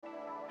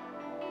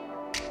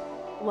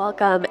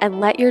Welcome and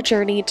let your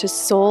journey to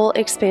soul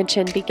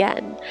expansion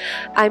begin.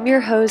 I'm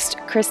your host,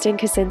 Kristen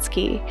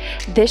Kaczynski.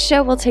 This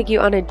show will take you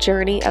on a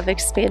journey of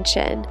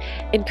expansion,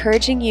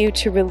 encouraging you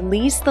to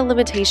release the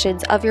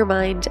limitations of your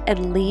mind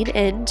and lean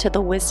into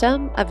the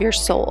wisdom of your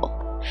soul.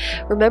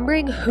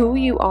 Remembering who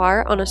you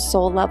are on a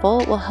soul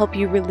level will help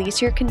you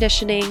release your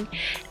conditioning,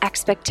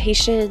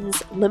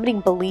 expectations, limiting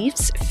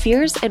beliefs,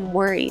 fears, and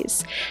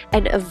worries,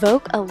 and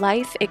evoke a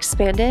life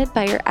expanded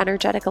by your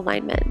energetic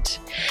alignment.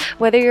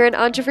 Whether you're an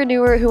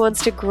entrepreneur who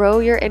wants to grow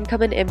your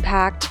income and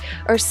impact,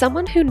 or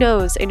someone who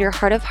knows in your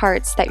heart of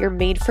hearts that you're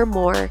made for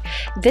more,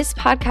 this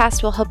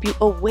podcast will help you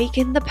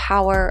awaken the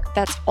power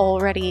that's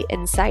already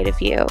inside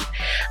of you,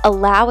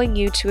 allowing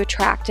you to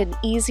attract an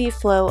easy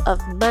flow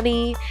of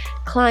money,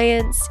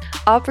 clients,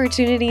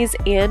 opportunities,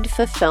 and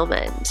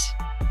fulfillment.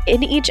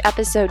 In each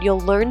episode, you'll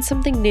learn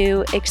something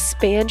new,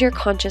 expand your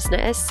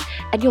consciousness,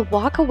 and you'll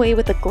walk away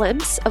with a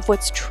glimpse of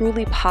what's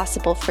truly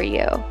possible for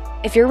you.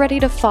 If you're ready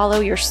to follow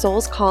your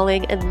soul's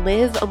calling and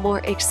live a more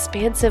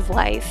expansive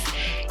life,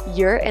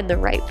 you're in the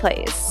right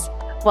place.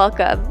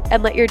 Welcome,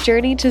 and let your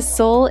journey to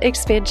soul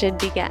expansion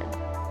begin.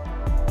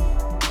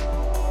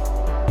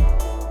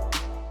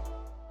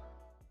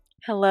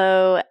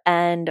 Hello,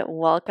 and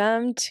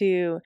welcome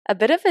to a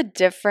bit of a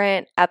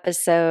different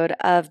episode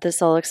of the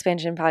Soul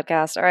Expansion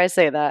Podcast. Or I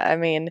say that, I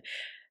mean,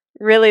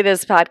 really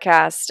this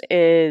podcast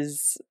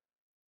is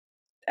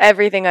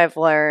everything I've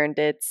learned.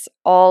 It's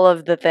all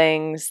of the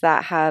things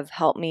that have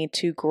helped me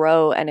to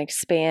grow and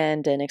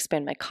expand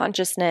my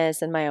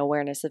consciousness and my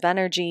awareness of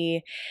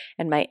energy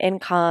and my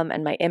income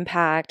and my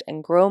impact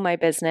and grow my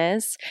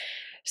business.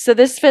 So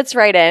this fits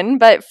right in,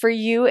 but for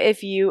you,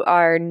 if you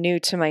are new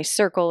to my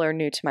circle or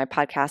new to my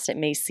podcast, it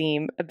may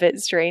seem a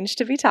bit strange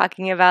to be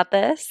talking about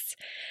this.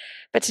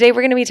 But today we're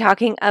going to be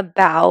talking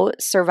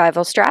about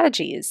survival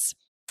strategies.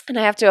 And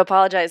I have to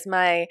apologize,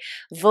 my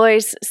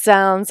voice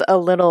sounds a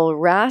little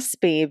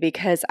raspy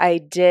because I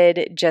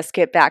did just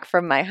get back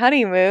from my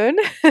honeymoon.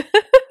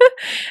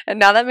 And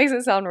now that makes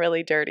it sound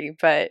really dirty,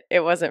 but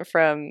it wasn't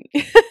from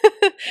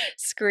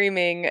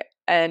screaming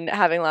and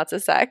having lots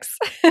of sex.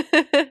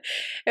 It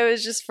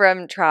was just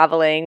from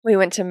traveling. We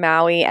went to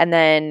Maui and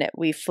then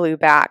we flew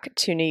back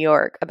to New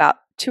York about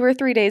 2 or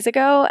 3 days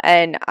ago.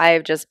 And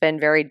I've just been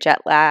very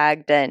jet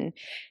lagged. And,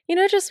 you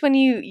know, just when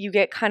you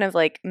get kind of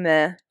like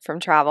meh from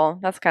travel,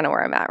 that's kind of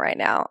where I'm at right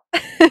now.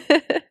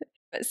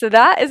 So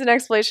that is an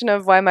explanation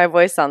of why my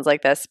voice sounds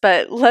like this.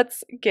 But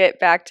let's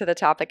get back to the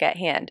topic at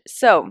hand.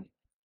 So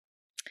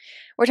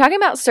we're talking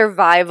about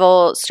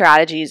survival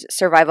strategies,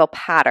 survival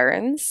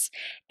patterns,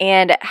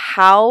 and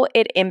how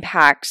it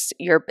impacts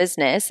your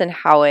business and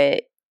how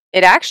it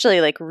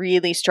actually like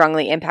really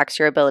strongly impacts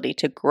your ability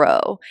to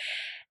grow.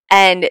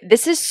 And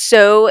this is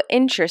so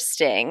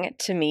interesting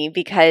to me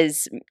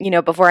because, you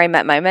know, before I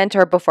met my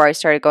mentor, before I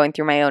started going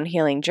through my own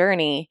healing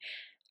journey,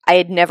 I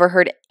had never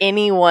heard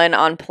anyone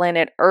on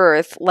planet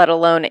Earth, let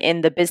alone in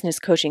the business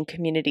coaching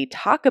community,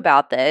 talk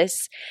about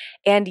this.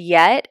 And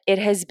yet it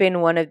has been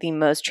one of the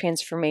most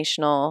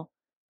transformational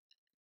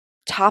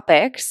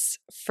topics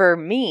for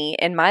me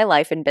in my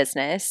life and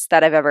business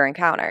that I've ever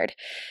encountered.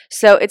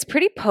 So it's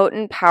pretty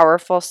potent,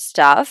 powerful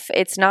stuff.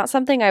 It's not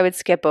something I would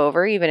skip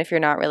over, even if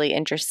you're not really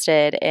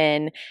interested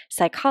in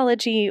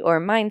psychology or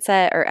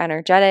mindset or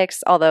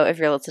energetics. Although if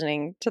you're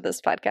listening to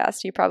this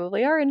podcast, you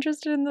probably are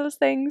interested in those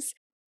things.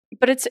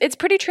 But it's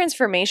pretty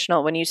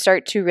transformational when you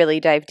start to really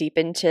dive deep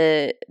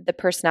into the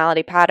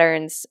personality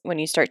patterns, when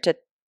you start to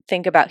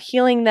think about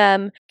healing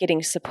them,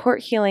 getting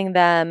support healing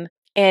them,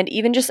 and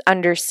even just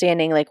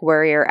understanding like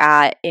where you're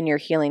at in your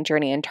healing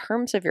journey in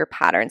terms of your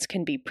patterns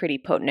can be pretty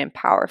potent and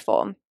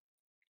powerful.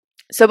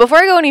 So before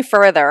I go any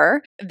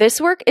further,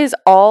 this work is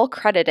all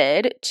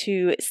credited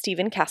to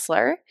Stephen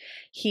Kessler.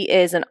 He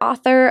is an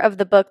author of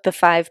the book, The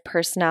 5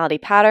 Personality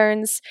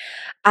Patterns.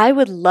 I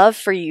would love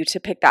for you to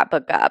pick that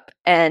book up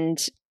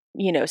and,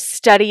 you know,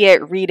 study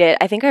it, read it.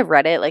 I think I've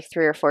read it like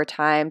 3 or 4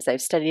 times.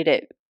 I've studied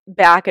it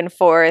back and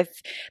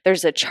forth.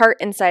 There's a chart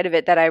inside of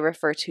it that I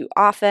refer to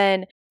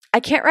often.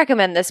 I can't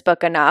recommend this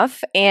book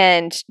enough.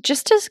 And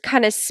just to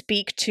kind of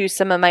speak to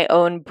some of my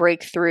own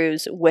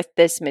breakthroughs with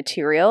this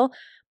material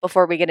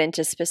before we get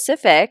into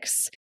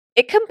specifics,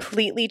 it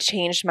completely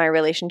changed my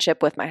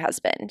relationship with my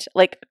husband,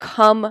 like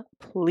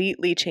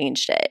completely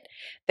changed it.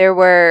 There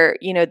were,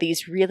 you know,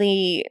 these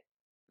really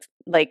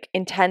like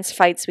intense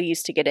fights we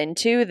used to get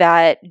into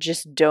that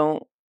just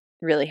don't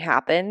really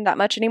happen that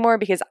much anymore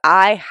because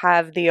I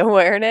have the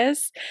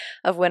awareness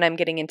of when I'm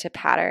getting into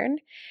pattern.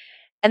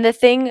 And the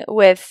thing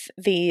with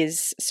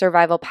these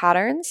survival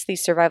patterns,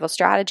 these survival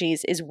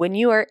strategies, is when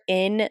you are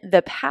in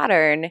the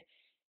pattern,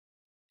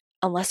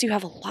 unless you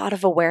have a lot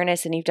of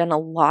awareness and you've done a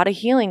lot of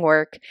healing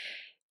work,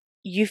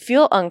 you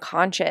feel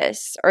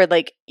unconscious or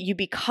like you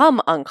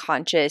become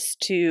unconscious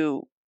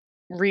to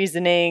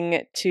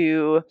reasoning,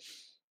 to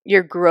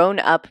your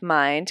grown-up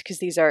mind, because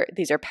these are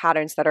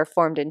patterns that are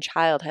formed in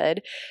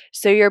childhood.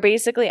 So you're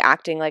basically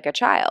acting like a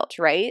child,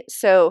 right?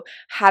 So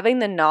having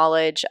the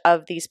knowledge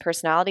of these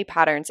personality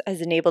patterns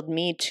has enabled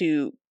me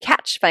to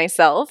catch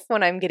myself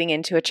when I'm getting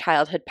into a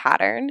childhood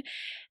pattern,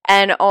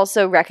 and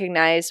also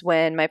recognize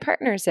when my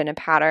partner's in a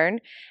pattern,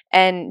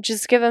 and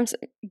just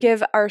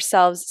give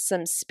ourselves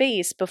some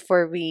space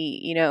before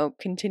we,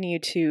 continue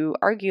to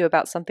argue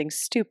about something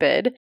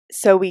stupid,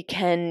 so we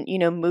can,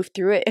 move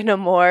through it in a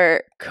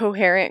more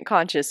coherent,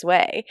 conscious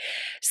way.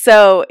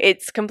 So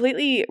it's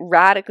completely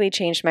radically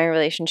changed my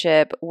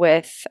relationship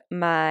with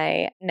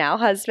my now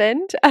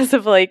husband as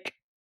of I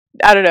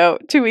don't know,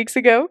 2 weeks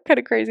ago. Kind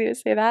of crazy to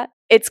say that.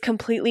 It's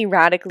completely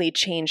radically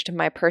changed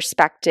my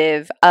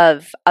perspective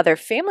of other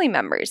family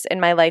members in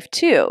my life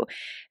too.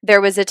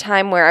 There was a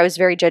time where I was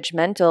very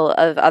judgmental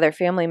of other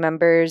family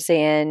members,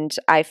 and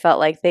I felt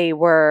like they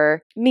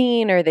were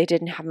mean or they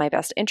didn't have my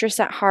best interests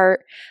at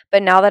heart.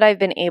 But now that I've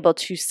been able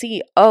to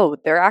see, oh,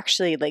 they're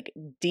actually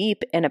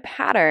deep in a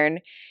pattern,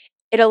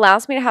 it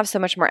allows me to have so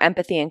much more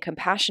empathy and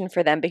compassion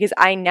for them, because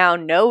I now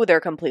know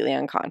they're completely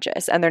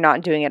unconscious and they're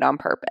not doing it on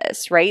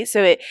purpose, right?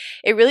 So it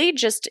really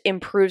just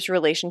improves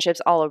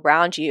relationships all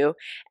around you.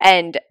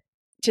 And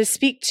to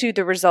speak to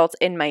the results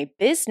in my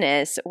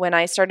business, when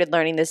I started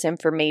learning this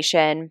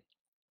information,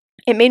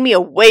 it made me a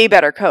way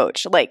better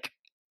coach.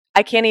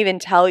 I can't even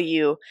tell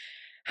you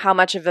how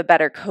much of a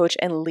better coach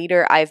and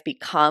leader I've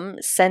become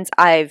since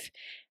I've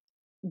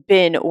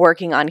been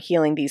working on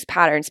healing these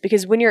patterns.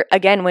 Because when you're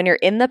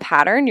in the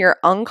pattern, you're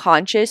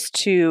unconscious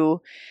to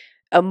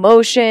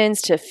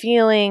emotions, to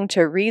feeling,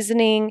 to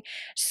reasoning.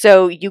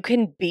 So you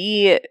can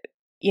be,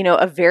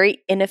 a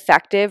very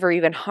ineffective or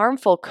even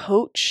harmful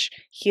coach,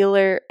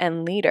 healer,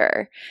 and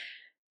leader.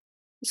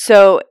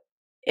 So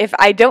if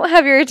I don't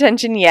have your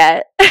attention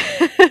yet,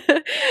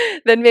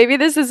 then maybe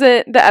this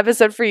isn't the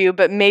episode for you,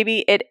 but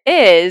maybe it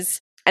is.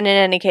 And in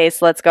any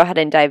case, let's go ahead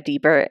and dive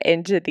deeper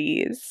into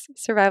these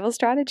survival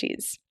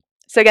strategies.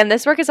 So again,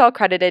 this work is all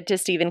credited to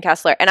Stephen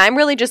Kessler, and I'm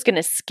really just going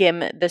to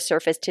skim the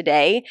surface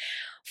today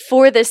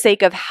for the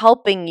sake of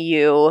helping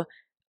you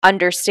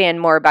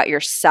understand more about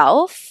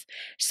yourself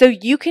so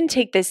you can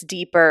take this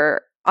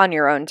deeper on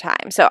your own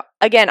time. So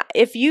again,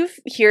 if you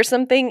hear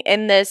something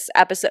in this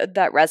episode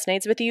that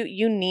resonates with you,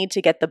 you need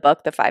to get the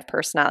book, The 5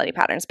 Personality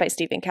Patterns by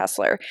Stephen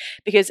Kessler,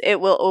 because it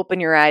will open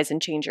your eyes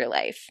and change your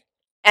life.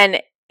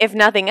 And if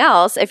nothing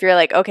else, if you're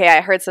like, okay,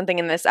 I heard something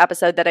in this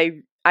episode that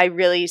I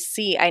really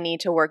see I need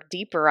to work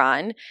deeper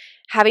on,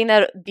 having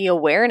the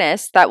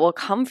awareness that will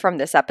come from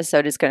this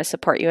episode is going to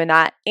support you in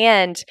that.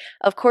 And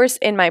of course,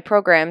 in my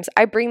programs,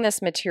 I bring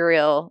this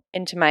material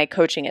into my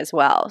coaching as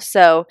well.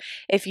 So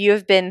if you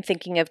have been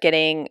thinking of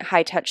getting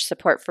high touch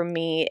support from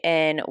me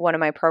in one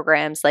of my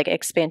programs, like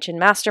Expansion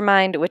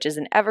Mastermind, which is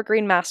an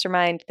evergreen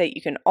mastermind that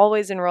you can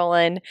always enroll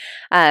in,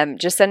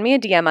 just send me a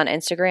DM on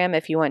Instagram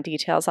if you want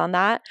details on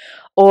that.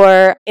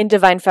 Or in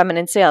Divine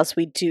Feminine Sales,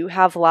 we do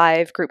have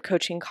live group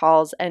coaching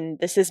calls, and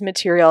this is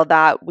material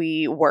that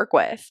we work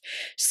with.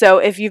 So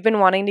if you've been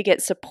wanting to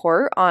get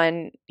support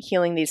on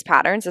healing these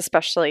patterns,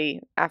 especially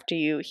after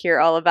you hear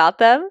all about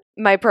them,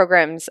 my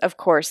programs, of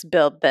course,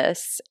 build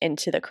this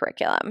into the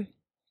curriculum.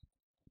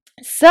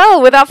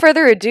 So without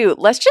further ado,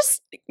 let's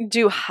just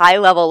do high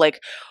level,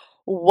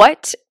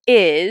 what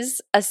is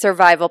a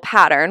survival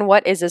pattern?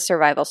 What is a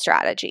survival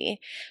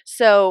strategy?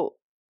 So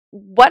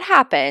what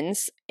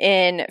happens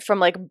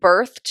from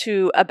birth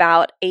to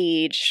about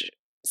age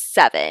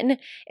 7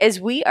 is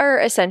we are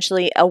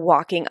essentially a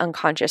walking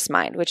unconscious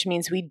mind, which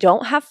means we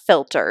don't have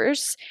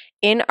filters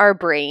in our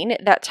brain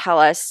that tell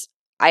us,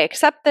 I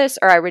accept this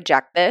or I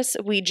reject this.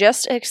 We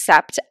just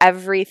accept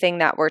everything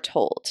that we're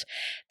told.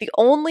 The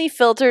only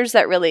filters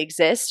that really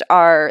exist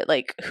are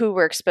who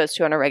we're exposed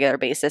to on a regular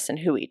basis and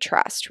who we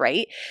trust,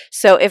 right?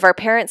 So if our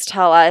parents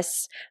tell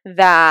us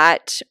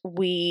that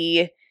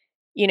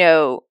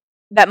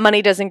that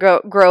money doesn't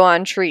grow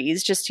on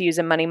trees, just to use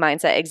a money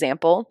mindset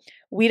example,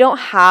 we don't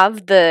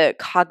have the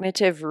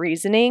cognitive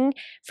reasoning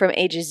from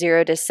ages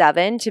 0 to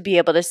 7 to be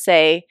able to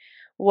say,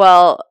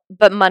 well,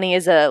 but money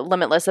is a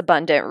limitless,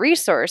 abundant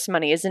resource.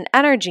 Money is an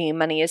energy.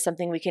 Money is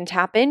something we can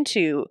tap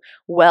into.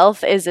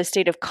 Wealth is a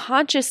state of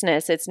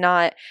consciousness. It's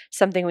not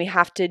something we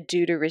have to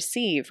do to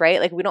receive,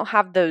 right? We don't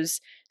have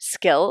those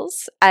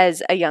skills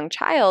as a young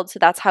child. So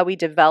that's how we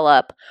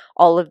develop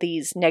all of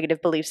these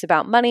negative beliefs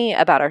about money,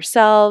 about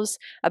ourselves,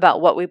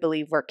 about what we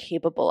believe we're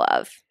capable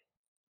of.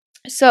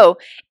 So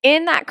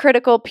in that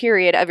critical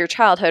period of your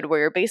childhood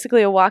where you're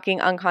basically a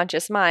walking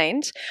unconscious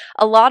mind,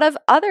 a lot of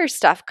other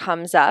stuff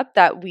comes up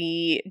that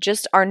we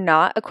just are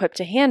not equipped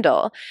to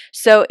handle.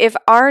 So if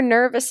our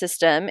nervous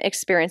system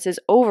experiences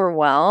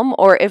overwhelm,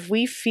 or if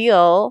we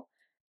feel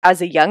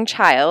as a young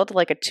child,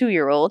 like a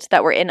 2-year-old,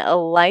 that we're in a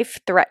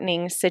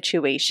life-threatening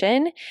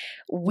situation,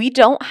 we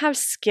don't have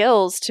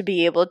skills to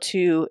be able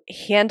to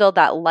handle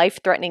that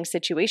life-threatening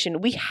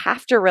situation. We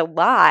have to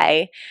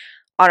rely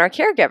on our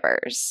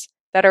caregivers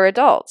that are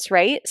adults,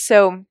 right?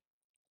 So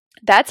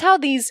that's how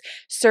these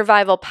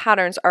survival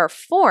patterns are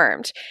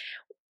formed.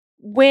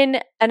 when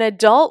an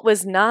adult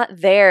was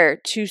not there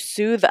to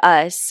soothe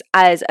us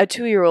as a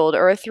 2-year-old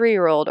or a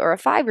 3-year-old or a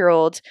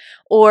 5-year-old,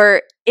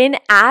 or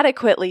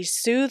inadequately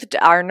soothed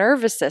our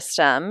nervous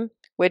system,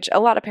 which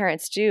a lot of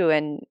parents do,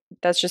 and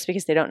that's just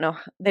because they don't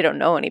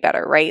know any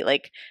better, right?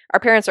 Like, our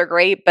parents are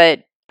great,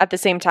 but at the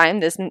same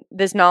time,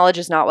 this knowledge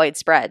is not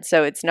widespread.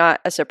 So it's not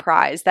a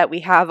surprise that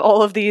we have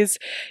all of these,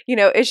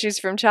 issues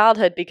from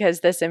childhood, because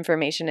this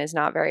information is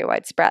not very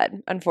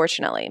widespread,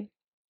 unfortunately.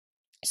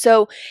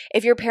 So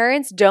if your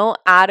parents don't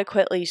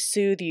adequately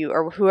soothe you,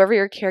 or whoever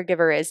your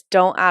caregiver is,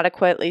 don't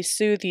adequately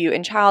soothe you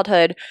in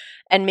childhood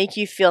and make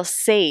you feel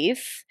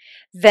safe,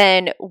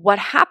 then what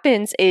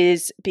happens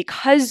is,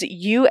 because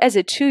you as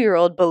a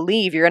 2-year-old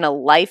believe you're in a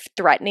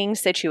life-threatening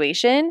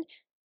situation,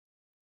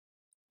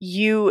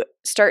 you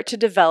start to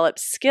develop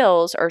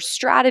skills or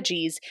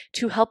strategies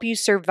to help you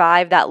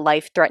survive that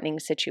life-threatening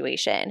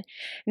situation.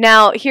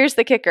 Now, here's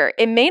the kicker.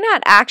 It may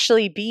not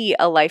actually be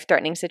a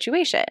life-threatening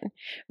situation,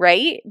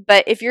 right?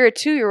 But if you're a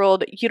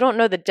 2-year-old, you don't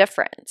know the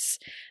difference.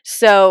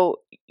 So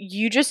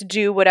you just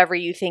do whatever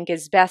you think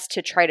is best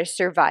to try to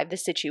survive the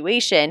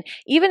situation.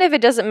 Even if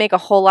it doesn't make a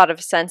whole lot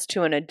of sense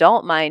to an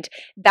adult mind,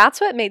 that's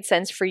what made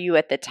sense for you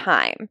at the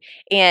time.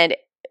 And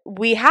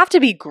we have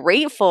to be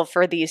grateful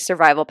for these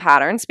survival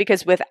patterns,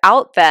 because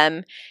without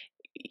them,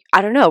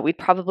 I don't know, we'd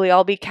probably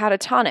all be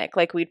catatonic.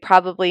 Like, we'd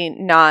probably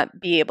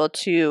not be able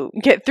to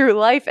get through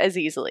life as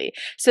easily.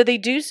 So they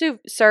do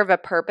serve a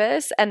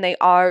purpose, and they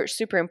are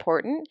super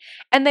important.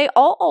 And they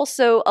all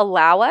also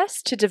allow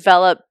us to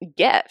develop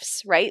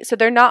gifts, right? So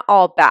they're not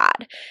all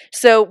bad.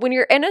 So when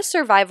you're in a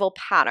survival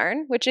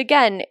pattern, which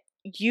again,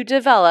 you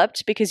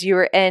developed because you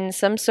were in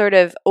some sort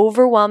of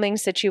overwhelming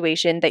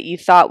situation that you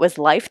thought was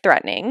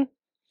life-threatening,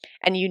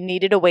 and you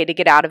needed a way to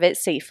get out of it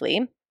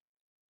safely.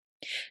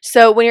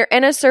 So when you're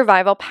in a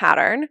survival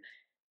pattern,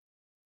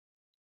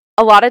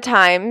 a lot of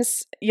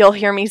times you'll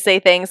hear me say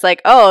things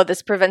like, oh,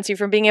 this prevents you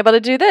from being able to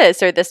do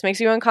this, or this makes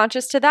you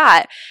unconscious to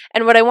that.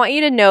 And what I want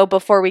you to know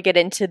before we get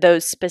into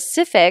those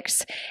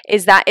specifics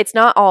is that it's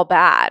not all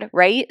bad,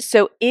 right?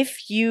 So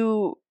if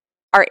you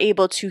are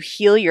able to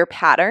heal your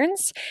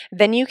patterns,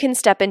 then you can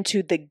step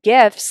into the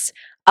gifts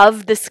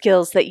of the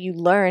skills that you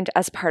learned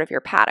as part of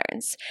your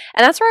patterns.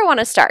 And that's where I want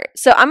to start.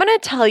 So I'm going to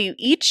tell you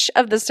each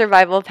of the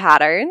survival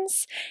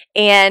patterns,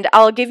 and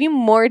I'll give you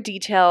more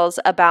details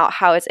about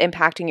how it's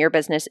impacting your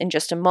business in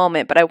just a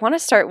moment. But I want to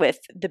start with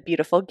the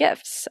beautiful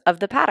gifts of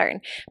the pattern,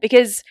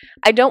 because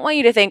I don't want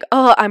you to think,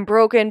 oh, I'm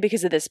broken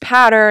because of this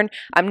pattern,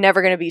 I'm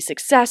never going to be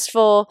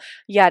successful,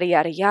 yada,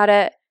 yada,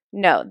 yada.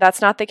 No, that's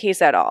not the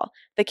case at all.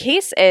 The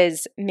case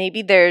is,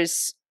 maybe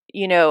there's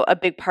a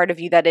big part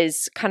of you that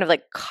is kind of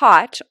like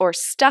caught or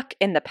stuck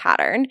in the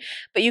pattern,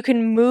 but you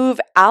can move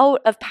out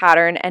of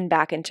pattern and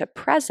back into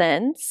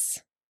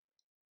presence,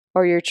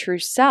 or your true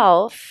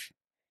self,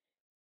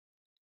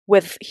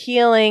 with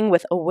healing,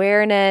 with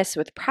awareness,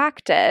 with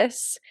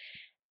practice.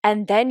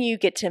 And then you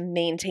get to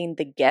maintain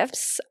the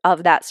gifts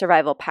of that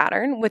survival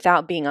pattern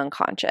without being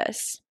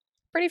unconscious.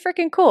 Pretty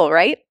freaking cool,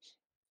 right?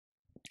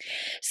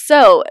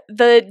 So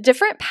the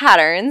different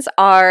patterns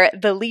are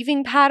the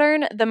leaving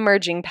pattern, the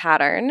merging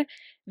pattern,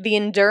 the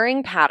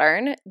enduring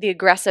pattern, the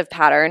aggressive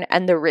pattern,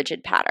 and the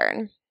rigid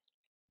pattern.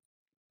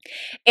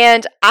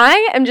 And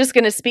I am just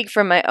going to speak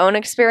from my own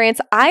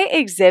experience. I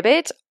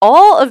exhibit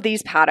all of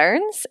these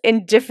patterns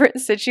in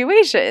different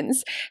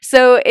situations.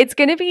 So it's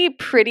going to be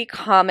pretty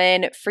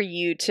common for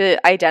you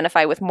to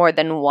identify with more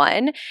than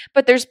one,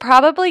 but there's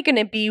probably going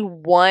to be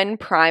one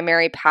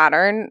primary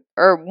pattern,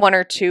 or one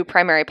or two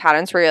primary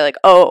patterns, where you're like,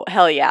 oh,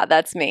 hell yeah,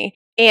 that's me.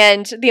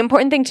 And the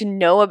important thing to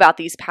know about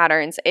these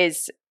patterns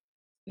is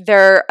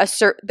they're a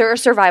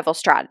survival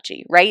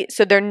strategy, right?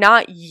 So they're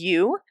not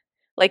you.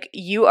 Like,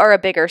 you are a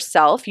bigger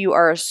self, you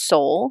are a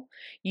soul,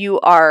 you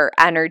are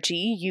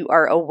energy, you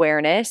are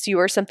awareness, you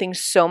are something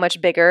so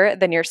much bigger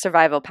than your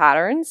survival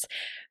patterns,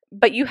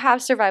 but you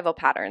have survival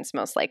patterns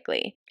most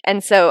likely.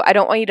 And so I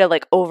don't want you to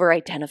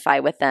over-identify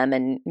with them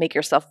and make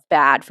yourself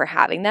bad for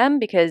having them,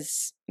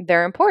 because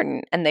they're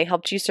important and they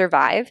helped you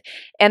survive.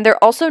 And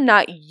they're also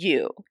not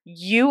you.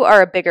 You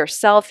are a bigger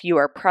self, you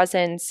are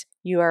presence,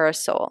 you are a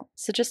soul.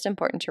 So just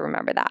important to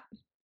remember that.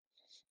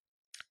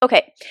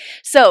 Okay,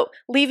 so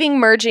leaving,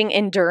 merging,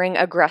 enduring,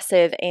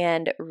 aggressive,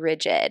 and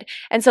rigid.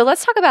 And so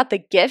let's talk about the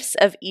gifts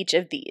of each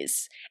of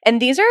these.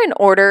 And these are in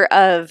order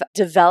of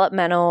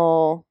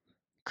developmental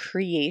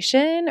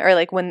creation, or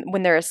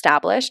when they're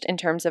established in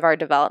terms of our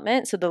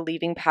development. So the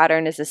leaving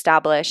pattern is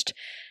established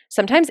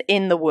sometimes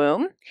in the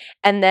womb.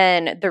 And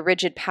then the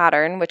rigid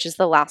pattern, which is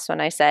the last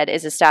one I said,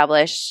 is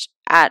established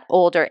at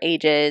older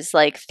ages,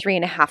 like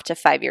 3.5 to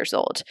 5 years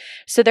old.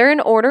 So they're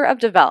in order of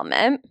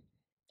development.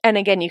 And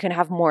again, you can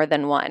have more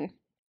than one.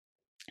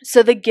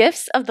 So the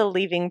gifts of the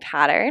leaving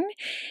pattern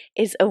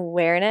is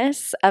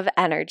awareness of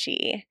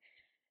energy.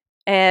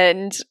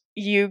 And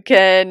you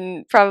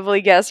can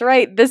probably guess,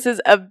 right? This is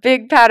a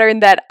big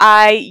pattern that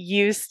I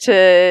used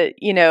to,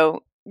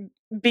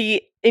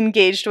 be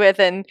engaged with,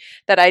 and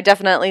that I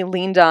definitely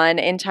leaned on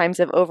in times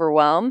of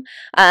overwhelm,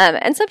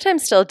 and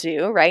sometimes still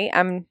do, right?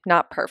 I'm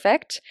not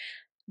perfect.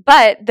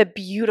 But the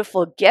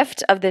beautiful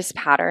gift of this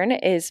pattern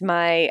is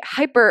my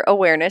hyper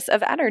awareness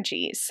of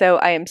energy. So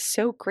I am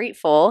so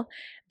grateful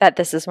that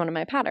this is one of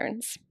my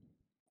patterns.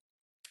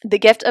 The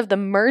gift of the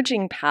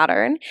merging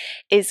pattern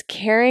is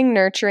caring,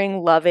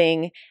 nurturing,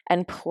 loving,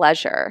 and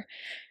pleasure.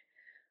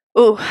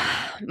 Ooh,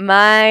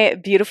 my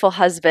beautiful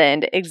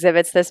husband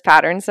exhibits this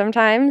pattern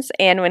sometimes.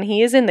 And when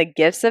he is in the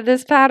gifts of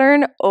this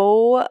pattern,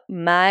 oh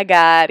my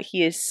God,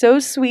 he is so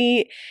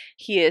sweet.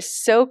 He is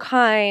so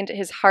kind.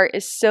 His heart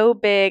is so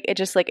big. It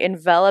just like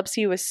envelops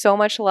you with so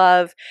much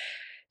love.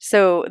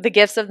 So the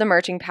gifts of the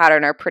merging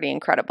pattern are pretty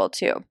incredible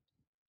too.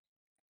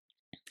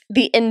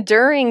 The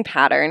enduring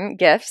pattern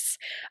gifts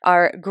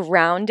are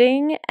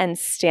grounding and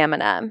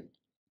stamina.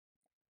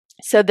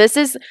 So this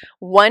is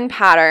one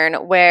pattern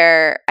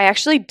where I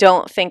actually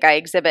don't think I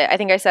exhibit. I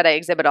think I said I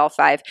exhibit all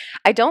 5.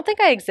 I don't think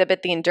I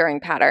exhibit the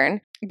enduring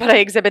pattern, but I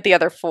exhibit the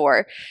other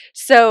 4.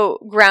 So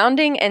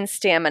grounding and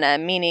stamina,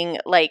 meaning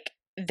like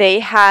they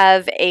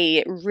have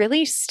a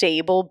really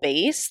stable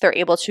base. They're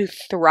able to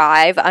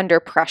thrive under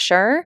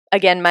pressure.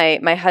 Again,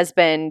 my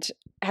husband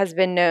has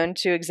been known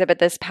to exhibit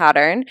this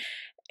pattern.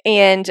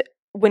 And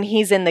when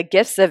he's in the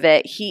gifts of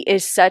it, he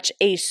is such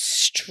a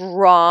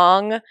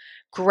strong,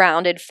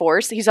 grounded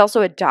force. He's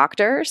also a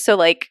doctor. So,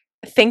 like,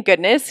 thank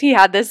goodness he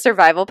had this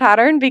survival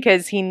pattern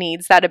because he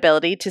needs that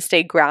ability to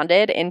stay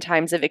grounded in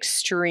times of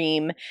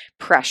extreme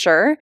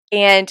pressure.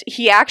 And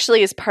he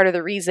actually is part of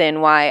the reason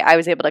why I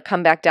was able to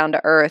come back down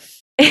to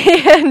earth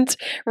and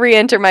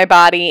re-enter my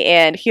body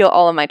and heal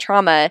all of my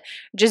trauma.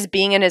 Just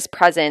being in his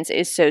presence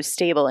is so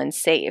stable and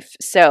safe.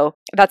 So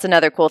that's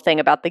another cool thing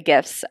about the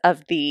gifts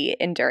of the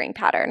enduring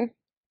pattern.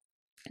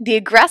 The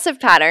aggressive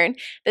pattern,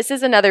 this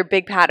is another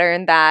big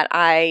pattern that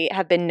I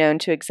have been known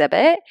to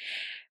exhibit.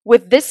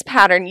 With this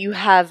pattern, you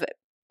have,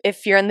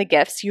 if you're in the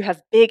gifts, you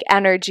have big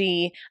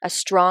energy, a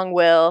strong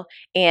will,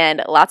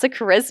 and lots of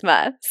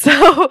charisma.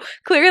 So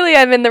clearly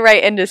I'm in the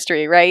right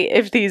industry, right?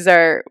 If these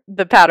are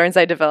the patterns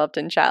I developed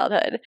in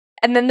childhood.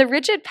 And then the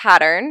rigid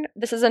pattern,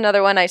 this is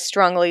another one I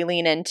strongly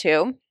lean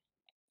into.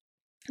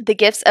 The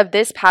gifts of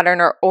this pattern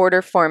are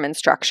order, form, and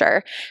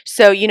structure.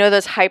 So, you know,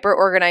 those hyper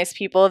organized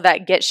people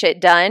that get shit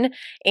done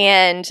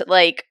and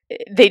like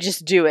they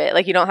just do it.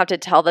 Like you don't have to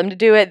tell them to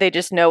do it. They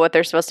just know what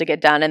they're supposed to get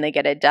done and they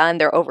get it done.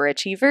 They're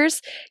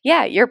overachievers.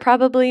 Yeah, you're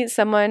probably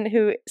someone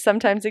who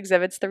sometimes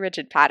exhibits the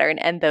rigid pattern,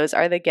 and those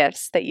are the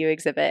gifts that you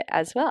exhibit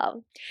as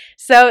well.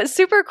 So,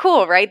 super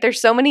cool, right? There's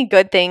so many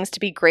good things to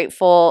be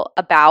grateful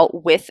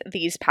about with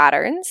these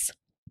patterns.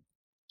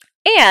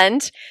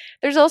 And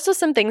there's also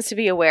some things to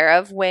be aware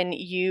of when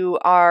you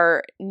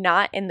are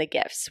not in the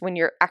gifts, when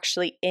you're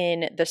actually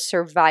in the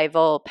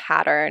survival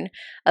pattern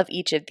of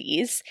each of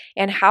these,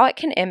 and how it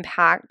can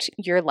impact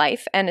your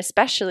life and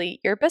especially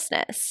your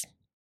business.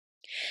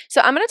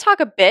 So I'm going to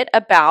talk a bit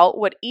about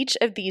what each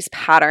of these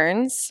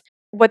patterns,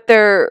 what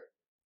they're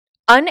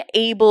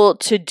unable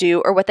to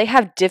do or what they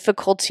have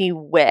difficulty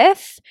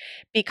with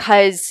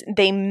because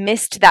they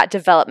missed that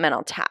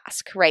developmental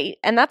task, right?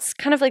 And that's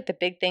kind of like the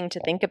big thing to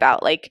think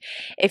about. Like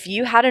if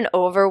you had an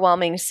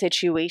overwhelming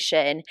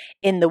situation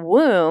in the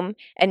womb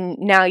and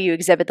now you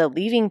exhibit the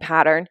leaving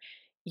pattern,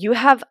 you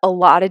have a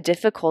lot of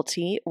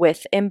difficulty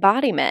with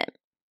embodiment.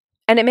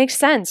 And it makes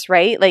sense,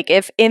 right? Like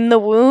if in the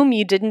womb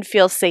you didn't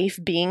feel safe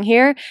being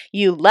here,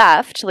 you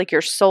left, like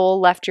your soul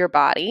left your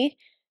body.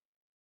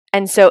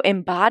 And so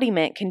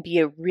embodiment can be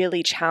a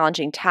really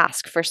challenging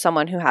task for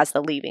someone who has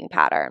the leaving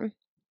pattern.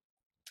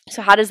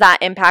 So how does that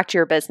impact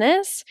your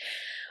business?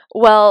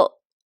 Well,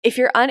 if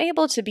you're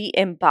unable to be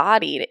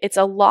embodied, it's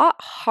a lot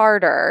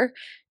harder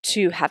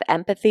to have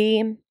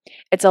empathy.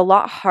 It's a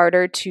lot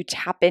harder to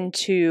tap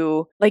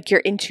into like your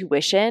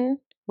intuition,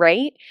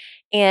 right?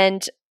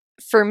 And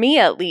for me,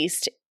 at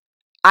least,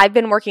 I've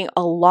been working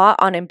a lot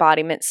on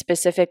embodiment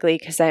specifically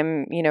because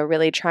I'm,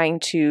 really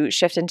trying to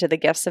shift into the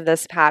gifts of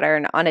this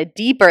pattern on a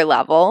deeper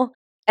level.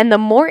 And the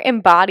more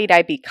embodied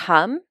I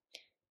become,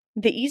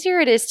 the easier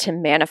it is to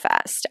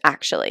manifest,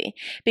 actually.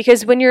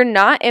 Because when you're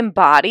not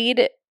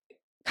embodied,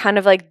 kind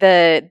of like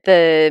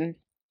the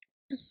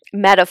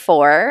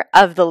metaphor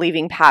of the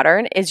leaving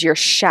pattern is you're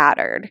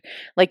shattered.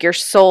 Like your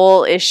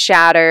soul is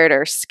shattered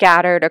or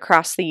scattered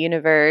across the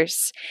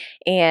universe.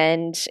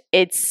 And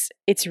it's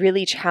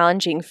really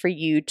challenging for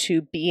you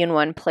to be in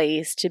one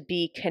place, to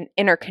be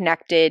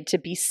interconnected, to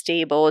be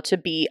stable, to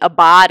be a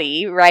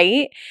body,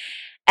 right?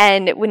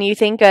 And when you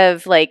think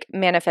of like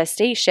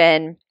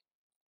manifestation,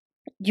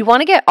 you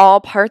want to get all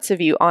parts of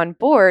you on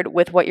board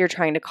with what you're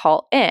trying to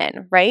call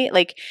in, right?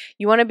 Like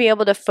you want to be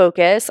able to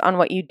focus on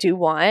what you do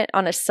want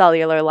on a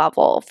cellular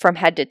level from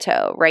head to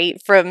toe, right?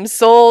 From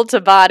soul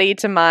to body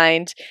to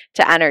mind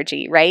to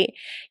energy, right?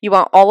 You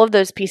want all of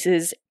those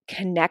pieces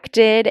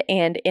connected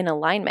and in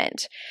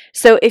alignment.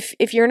 So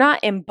if you're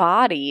not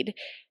embodied,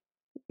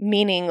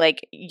 meaning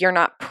like you're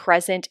not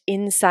present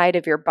inside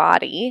of your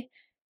body,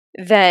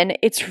 then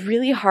it's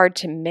really hard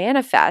to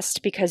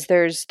manifest because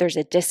there's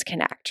a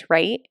disconnect,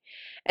 right?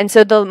 And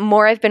so the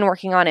more I've been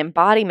working on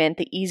embodiment,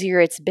 the easier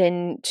it's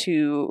been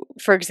to,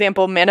 for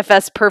example,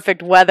 manifest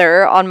perfect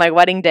weather on my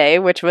wedding day,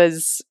 which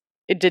was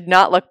it did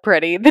not look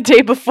pretty the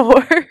day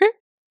before.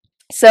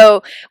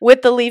 So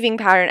with the leaving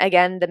pattern,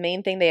 again, the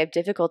main thing they have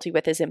difficulty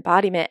with is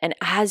embodiment. And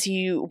as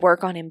you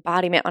work on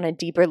embodiment on a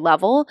deeper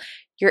level,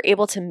 you're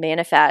able to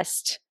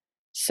manifest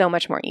so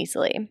much more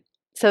easily.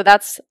 So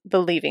that's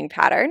the leaving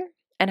pattern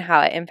and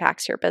how it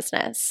impacts your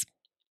business.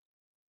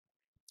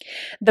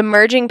 The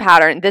merging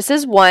pattern, this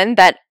is one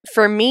that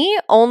for me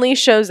only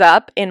shows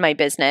up in my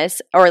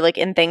business or like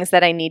in things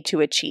that I need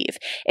to achieve.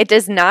 It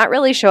does not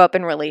really show up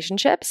in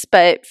relationships,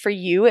 but for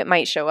you, it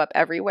might show up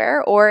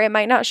everywhere or it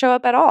might not show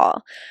up at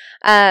all.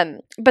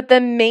 But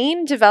the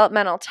main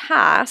developmental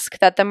task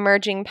that the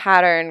merging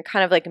pattern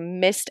kind of like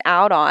missed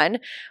out on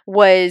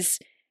was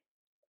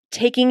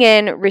taking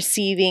in,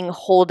 receiving,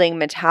 holding,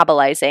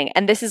 metabolizing.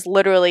 And this is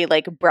literally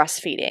like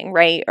breastfeeding,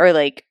 right? Or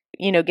like,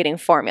 getting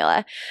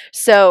formula.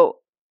 So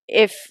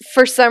if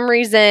for some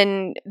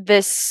reason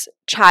this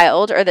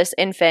child or this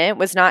infant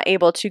was not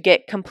able to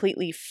get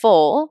completely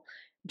full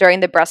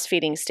during the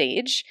breastfeeding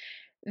stage,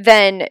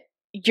 then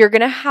you're going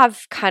to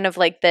have kind of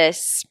like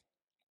this,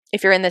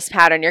 if you're in this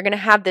pattern, you're going to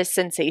have this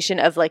sensation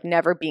of like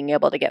never being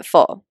able to get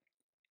full,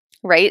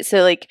 right?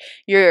 So like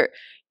you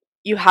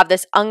have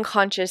this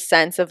unconscious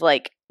sense of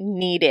like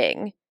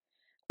needing,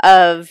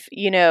 of,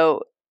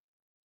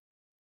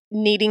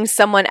 needing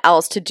someone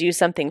else to do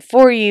something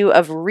for you,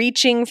 of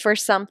reaching for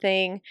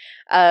something,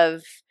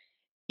 of,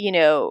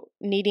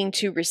 needing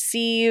to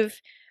receive,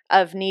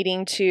 of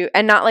needing to,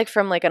 and not like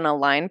from like an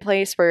aligned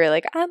place where you're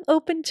like, I'm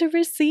open to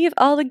receive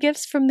all the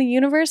gifts from the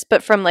universe,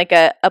 but from like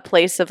a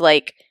place of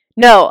like,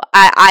 no,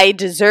 I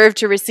deserve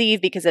to receive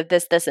because of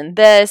this, this, and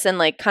this, and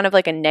like kind of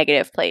like a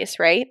negative place,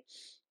 right?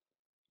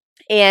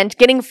 And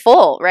getting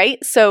full, right?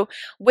 So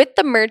with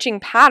the merging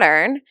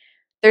pattern,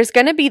 there's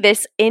going to be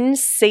this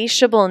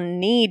insatiable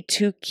need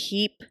to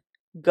keep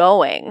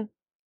going.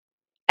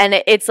 And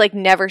it's like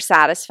never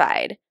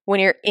satisfied when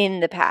you're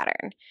in the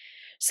pattern.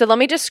 So let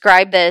me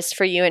describe this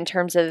for you in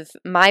terms of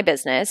my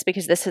business,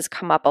 because this has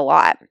come up a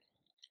lot.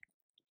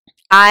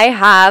 I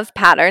have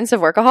patterns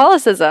of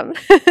workaholicism.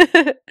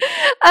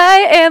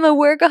 I am a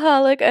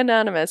workaholic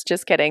anonymous.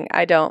 Just kidding.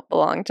 I don't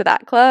belong to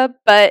that club,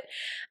 but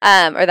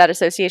or that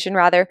association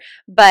rather.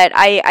 But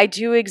I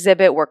do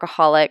exhibit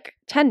workaholic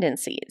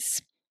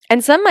tendencies.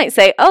 And some might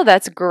say, oh,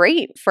 that's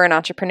great for an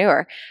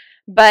entrepreneur.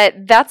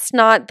 But that's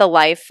not the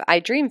life I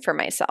dream for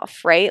myself,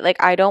 right? Like,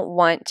 I don't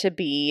want to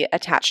be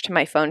attached to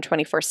my phone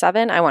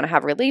 24/7. I want to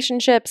have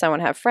relationships. I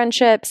want to have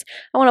friendships.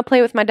 I want to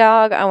play with my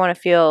dog. I want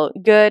to feel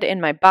good in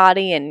my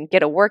body and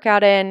get a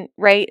workout in,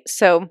 right?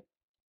 So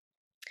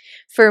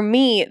for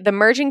me, the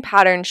merging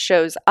pattern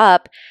shows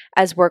up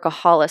as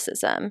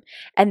workaholicism.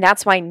 And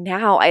that's why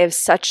now I have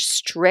such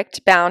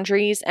strict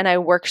boundaries and I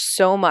work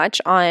so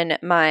much on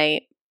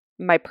my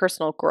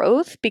personal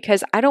growth,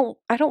 because I don't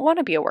want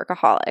to be a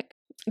workaholic.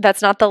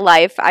 That's not the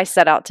life I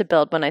set out to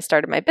build when I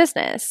started my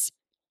business.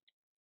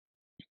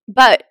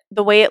 But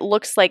the way it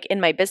looks like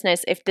in my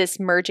business, if this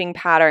merging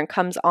pattern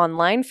comes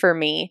online for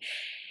me,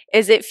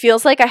 is it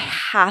feels like I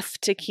have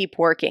to keep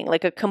working,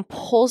 like a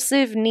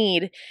compulsive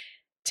need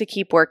to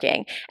keep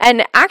working.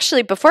 And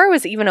actually, before I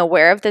was even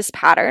aware of this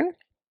pattern,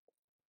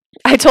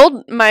 I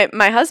told my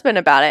husband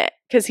about it,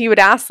 because he would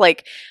ask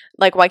like,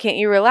 why can't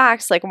you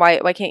relax? Like,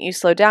 why can't you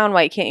slow down?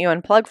 Why can't you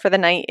unplug for the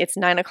night? It's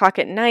 9:00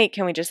 at night.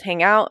 Can we just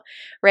hang out?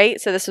 Right?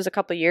 So this was a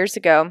couple years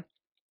ago.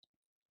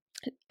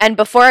 And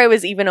before I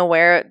was even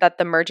aware that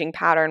the merging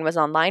pattern was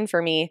online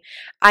for me,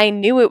 I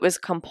knew it was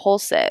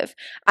compulsive.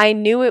 I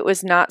knew it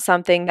was not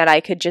something that I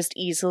could just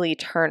easily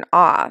turn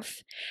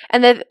off.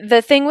 And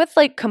the thing with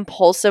like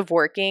compulsive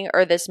working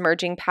or this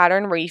merging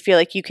pattern where you feel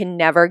like you can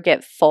never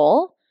get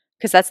full,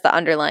 because that's the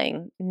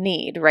underlying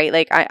need, right?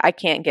 Like I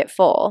can't get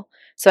full,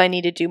 so I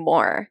need to do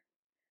more.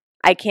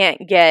 I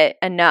can't get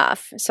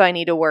enough, so I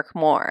need to work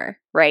more,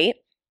 right?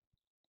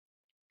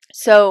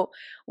 So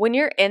when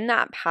you're in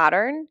that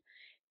pattern,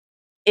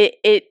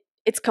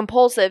 it's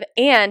compulsive,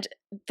 and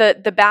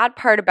the bad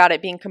part about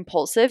it being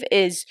compulsive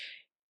is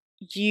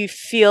you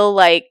feel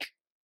like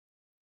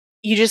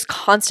you just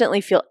constantly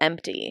feel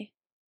empty.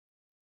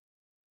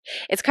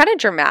 It's kind of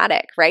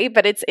dramatic, right?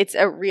 But it's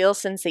a real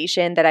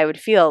sensation that I would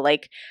feel.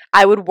 Like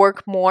I would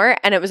work more,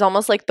 and it was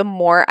almost like the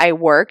more I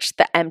worked,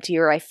 the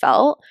emptier I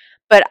felt.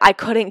 But I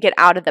couldn't get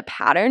out of the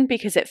pattern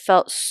because it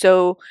felt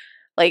so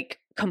like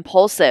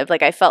compulsive.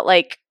 Like I felt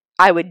like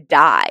I would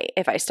die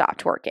if I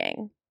stopped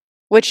working.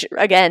 Which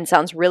again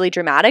sounds really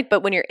dramatic,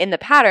 but when you're in the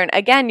pattern,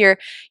 again, you're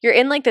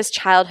in like this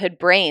childhood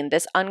brain,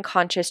 this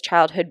unconscious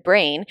childhood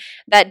brain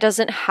that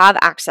doesn't have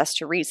access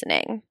to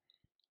reasoning.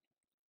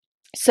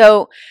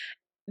 So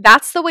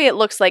that's the way it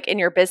looks like in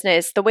your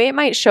business. The way it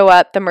might show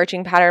up, the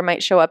merging pattern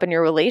might show up in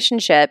your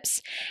relationships,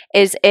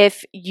 is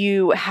if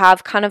you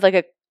have kind of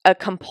like a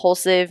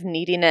compulsive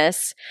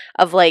neediness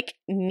of like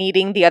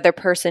needing the other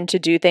person to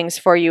do things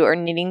for you or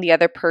needing the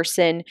other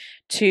person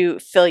to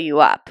fill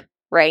you up,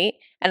 right?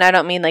 And I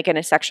don't mean like in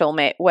a sexual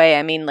way.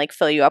 I mean like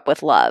fill you up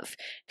with love,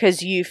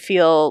 because you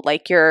feel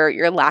like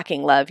you're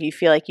lacking love. You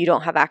feel like you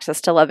don't have access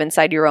to love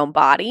inside your own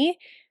body,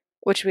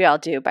 which we all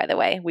do, by the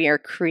way. We are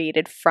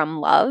created from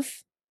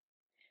love.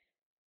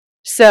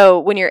 So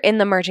when you're in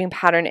the merging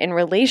pattern in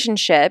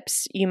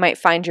relationships, you might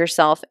find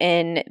yourself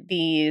in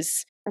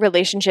these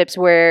relationships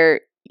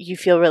where you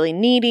feel really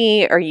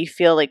needy, or you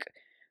feel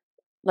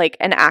like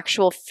an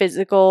actual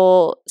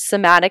physical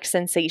somatic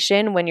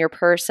sensation when your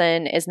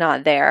person is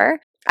not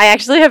there. I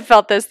actually have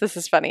felt this. This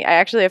is funny. I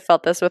actually have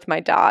felt this with my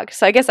dog.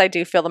 So I guess I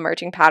do feel the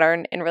merging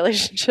pattern in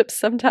relationships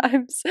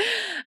sometimes.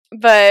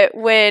 But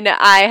when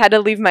I had to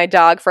leave my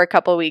dog for a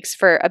couple of weeks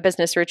for a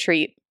business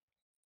retreat,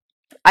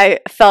 I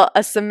felt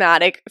a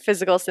somatic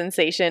physical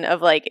sensation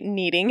of like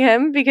needing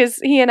him, because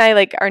he and I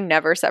like are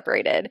never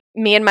separated.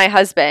 Me and my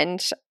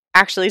husband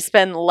actually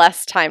spend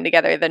less time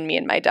together than me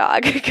and my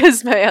dog,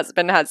 because my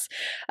husband has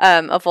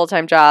a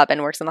full-time job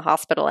and works in the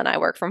hospital, and I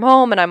work from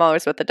home, and I'm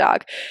always with the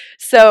dog.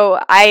 So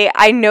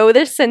I know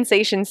this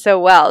sensation so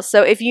well.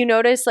 So if you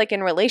notice like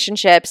in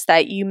relationships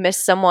that you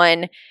miss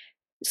someone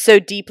so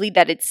deeply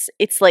that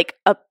it's like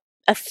a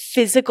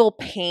physical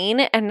pain,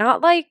 and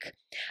not like,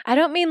 I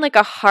don't mean like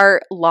a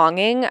heart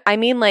longing. I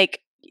mean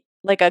like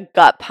a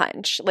gut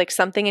punch, like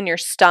something in your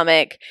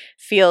stomach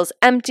feels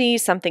empty,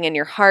 something in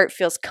your heart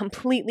feels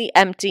completely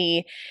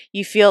empty.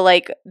 You feel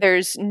like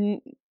there's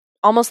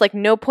almost like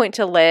no point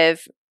to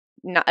live,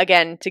 not,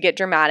 again, to get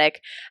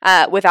dramatic,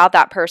 without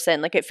that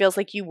person. Like it feels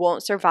like you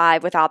won't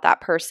survive without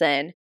that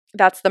person.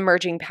 That's the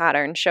merging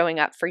pattern showing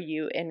up for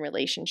you in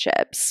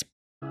relationships.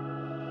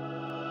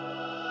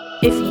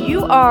 If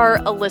you are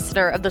a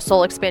listener of the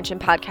Soul Expansion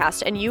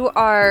Podcast and you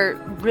are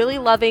really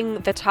loving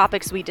the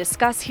topics we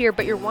discuss here,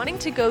 but you're wanting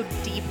to go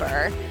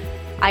deeper,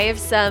 I have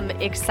some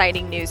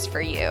exciting news for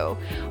you.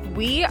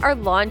 We are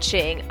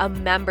launching a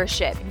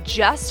membership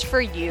just for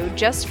you,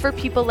 just for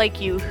people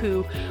like you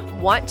who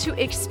want to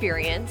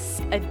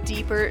experience a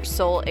deeper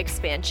soul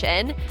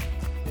expansion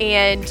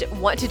and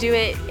want to do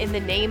it in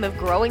the name of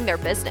growing their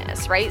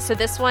business, right? So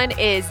this one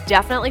is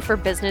definitely for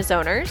business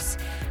owners.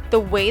 The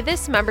way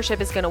this membership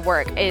is going to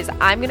work is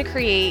I'm going to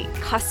create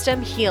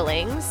custom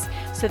healings.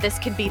 So this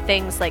could be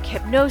things like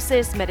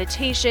hypnosis,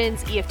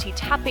 meditations, EFT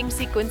tapping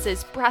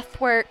sequences,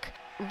 breath work,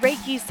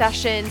 Reiki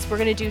sessions. We're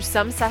going to do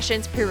some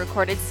sessions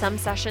pre-recorded, some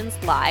sessions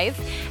live.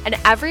 And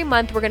every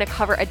month we're going to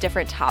cover a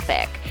different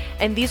topic.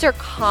 And these are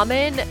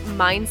common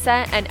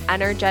mindset and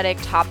energetic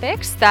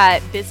topics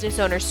that business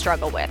owners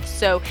struggle with.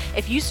 So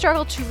if you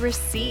struggle to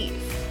receive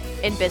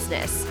in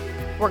business,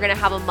 we're going to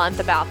have a month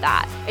about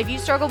that. If you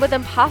struggle with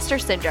imposter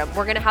syndrome,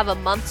 we're going to have a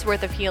month's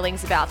worth of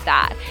healings about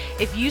that.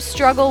 If you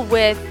struggle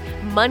with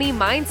money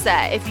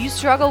mindset, if you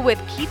struggle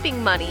with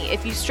keeping money,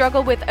 if you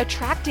struggle with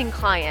attracting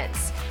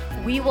clients,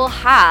 we will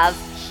have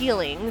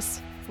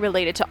healings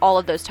related to all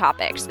of those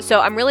topics.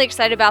 So I'm really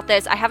excited about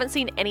this. I haven't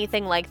seen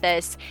anything like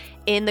this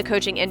in the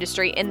coaching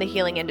industry, in the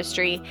healing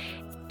industry.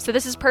 So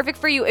this is perfect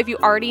for you if you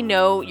already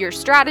know your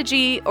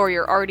strategy, or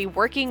you're already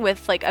working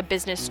with like a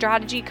business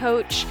strategy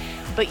coach,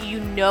 but you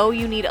know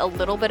you need a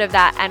little bit of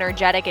that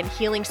energetic and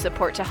healing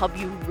support to help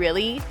you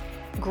really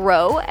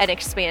grow and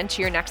expand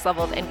to your next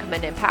level of income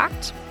and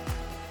impact.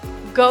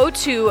 Go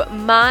to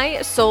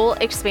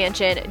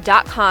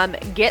mysoulexpansion.com,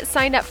 get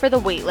signed up for the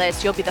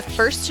waitlist. You'll be the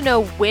first to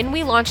know when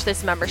we launch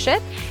this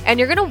membership, and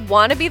you're going to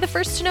want to be the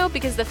first to know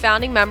because the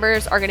founding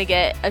members are going to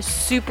get a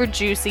super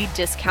juicy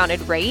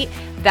discounted rate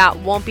that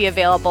won't be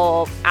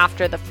available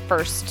after the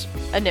first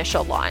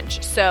initial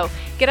launch. So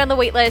get on the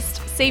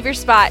waitlist, save your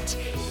spot.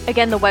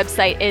 Again, the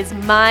website is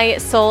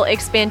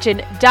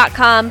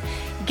mysoulexpansion.com.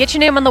 Get your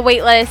name on the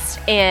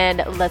waitlist,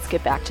 and let's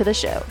get back to the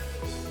show.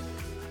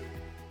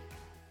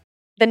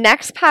 The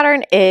next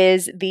pattern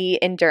is the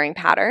enduring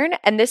pattern,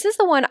 and this is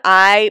the one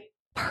I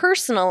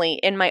personally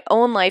in my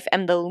own life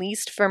am the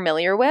least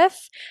familiar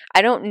with.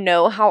 I don't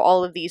know how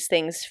all of these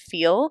things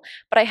feel,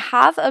 but I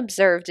have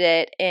observed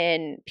it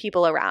in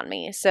people around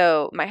me.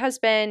 So my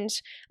husband,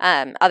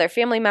 other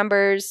family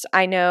members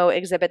I know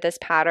exhibit this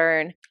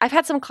pattern. I've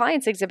had some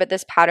clients exhibit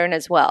this pattern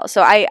as well.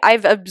 So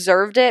I've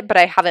observed it, but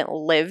I haven't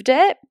lived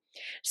it.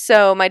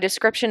 So my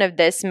description of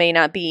this may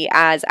not be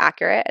as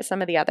accurate as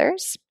some of the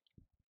others.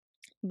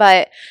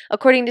 But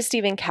according to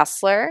Stephen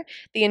Kessler,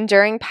 the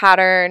enduring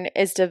pattern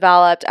is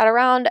developed at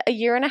around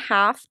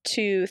 1.5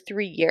 to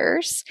 3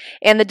 years.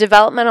 And the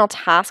developmental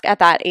task at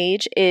that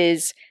age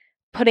is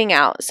putting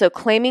out. So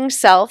claiming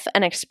self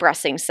and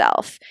expressing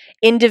self.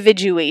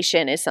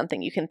 Individuation is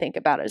something you can think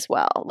about as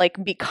well.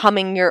 Like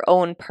becoming your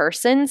own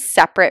person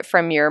separate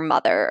from your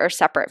mother or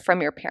separate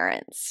from your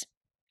parents.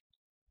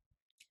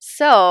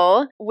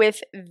 So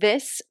with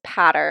this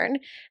pattern,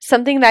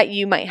 something that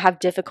you might have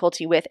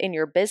difficulty with in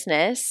your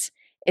business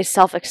is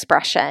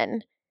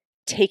self-expression,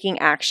 taking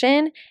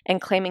action, and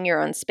claiming your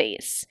own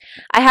space.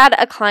 I had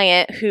a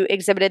client who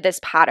exhibited this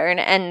pattern,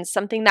 and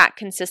something that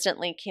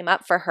consistently came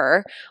up for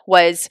her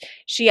was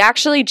she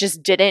actually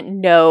just didn't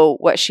know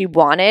what she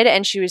wanted,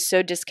 and she was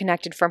so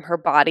disconnected from her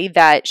body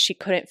that she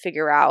couldn't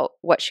figure out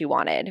what she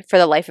wanted for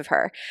the life of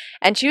her.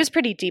 And she was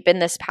pretty deep in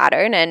this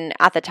pattern, and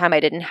at the time I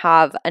didn't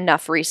have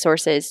enough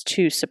resources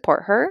to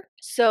support her.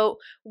 So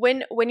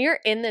when you're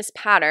in this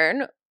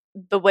pattern,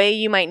 the way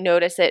you might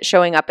notice it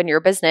showing up in your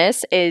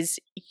business is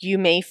you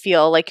may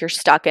feel like you're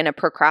stuck in a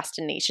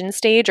procrastination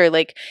stage or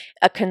like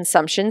a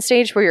consumption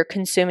stage where you're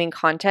consuming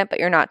content, but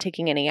you're not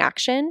taking any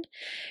action.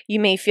 You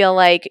may feel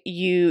like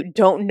you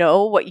don't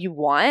know what you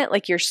want,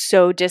 like you're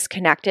so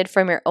disconnected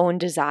from your own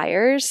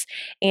desires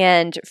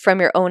and from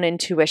your own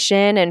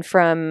intuition and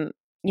from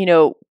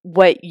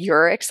what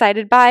you're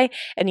excited by,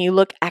 and you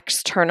look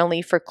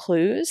externally for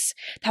clues.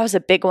 That was a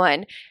big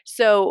one.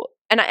 So,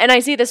 and I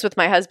see this with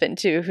my husband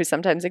too, who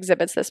sometimes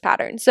exhibits this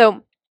pattern.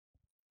 So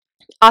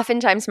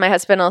oftentimes my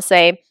husband will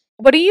say,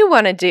 "What do you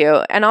want to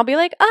do?" And I'll be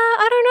like,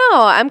 I don't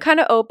know. I'm kind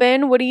of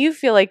open. What do you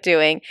feel like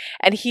doing?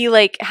 And he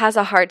like has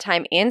a hard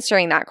time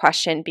answering that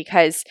question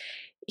because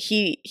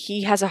he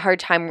has a hard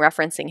time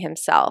referencing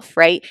himself,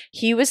 right?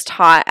 He was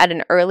taught at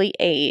an early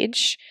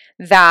age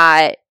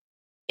that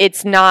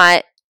he's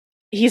not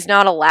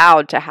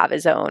allowed to have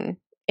his own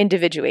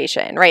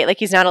individuation, right? Like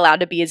he's not allowed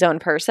to be his own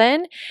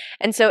person.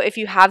 And so if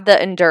you have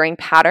the enduring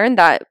pattern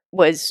that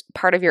was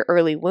part of your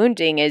early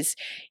wounding, is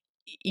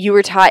you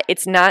were taught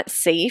it's not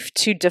safe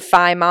to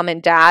defy mom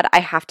and dad. I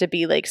have to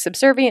be like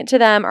subservient to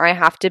them, or I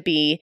have to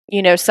be,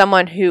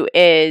 someone who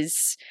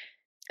is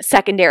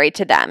secondary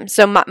to them.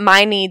 So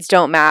my needs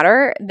don't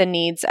matter. The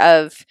needs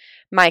of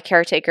my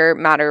caretaker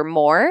matter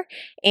more,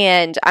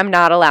 and I'm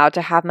not allowed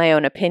to have my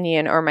own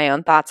opinion or my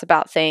own thoughts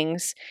about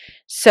things.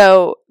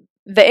 So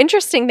the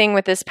interesting thing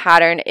with this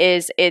pattern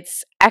is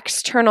it's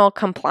external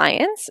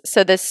compliance.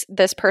 So this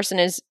person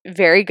is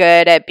very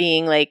good at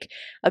being like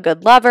a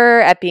good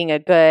lover, at being a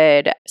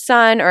good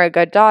son or a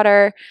good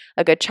daughter,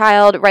 a good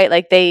child, right?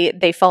 Like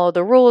they follow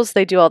the rules,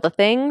 they do all the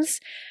things.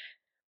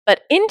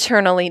 But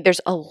internally,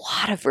 there's a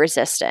lot of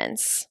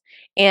resistance.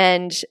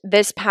 And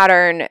this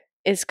pattern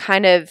is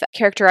kind of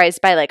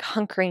characterized by like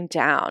hunkering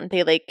down.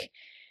 They like,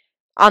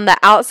 on the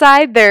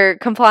outside, they're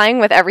complying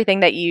with everything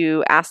that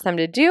you ask them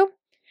to do,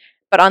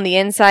 but on the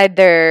inside,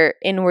 they're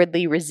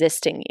inwardly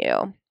resisting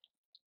you.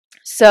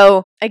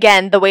 So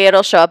again, the way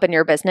it'll show up in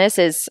your business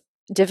is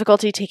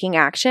difficulty taking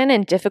action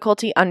and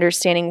difficulty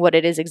understanding what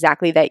it is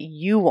exactly that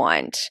you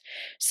want.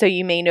 So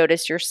you may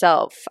notice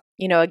yourself,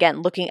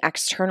 again, looking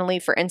externally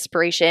for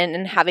inspiration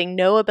and having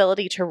no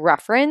ability to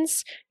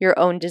reference your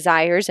own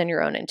desires and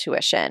your own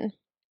intuition.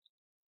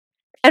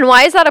 And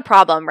why is that a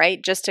problem,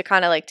 right? Just to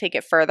kind of like take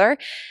it further,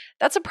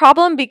 that's a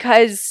problem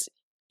because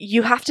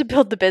you have to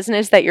build the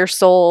business that your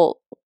soul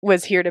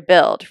was here to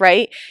build,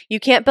 right? You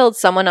can't build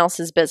someone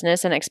else's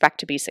business and expect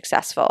to be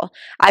successful.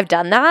 I've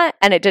done that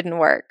and it didn't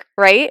work,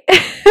 right?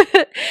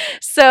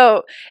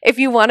 So if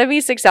you want to be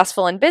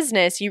successful in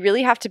business, you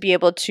really have to be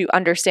able to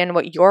understand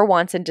what your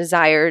wants and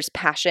desires,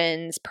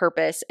 passions,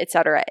 purpose,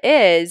 etc.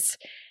 is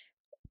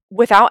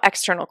without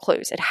external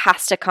clues. It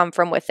has to come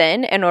from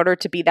within in order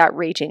to be that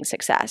raging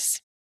success.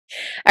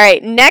 All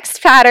right,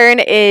 next pattern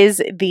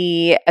is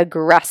the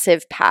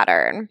aggressive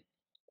pattern.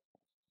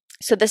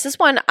 So this is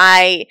one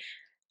I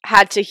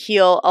had to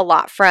heal a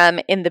lot from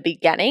in the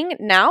beginning.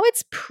 Now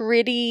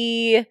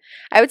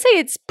I would say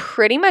it's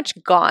pretty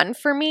much gone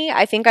for me.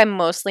 I think I'm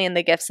mostly in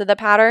the gifts of the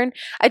pattern.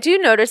 I do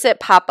notice it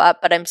pop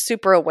up, but I'm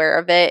super aware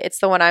of it. It's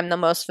the one I'm the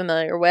most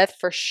familiar with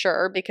for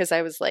sure, because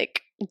I was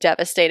like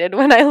devastated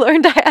when I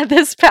learned I had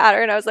this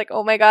pattern. I was like,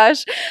 oh my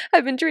gosh,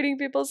 I've been treating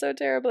people so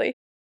terribly.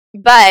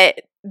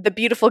 But the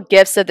beautiful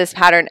gifts of this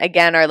pattern,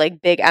 again, are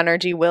like big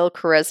energy, will,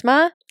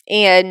 charisma.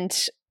 And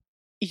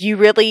you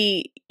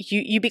really,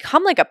 you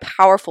become like a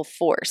powerful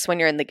force when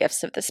you're in the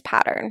gifts of this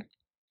pattern.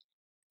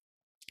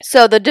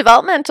 So the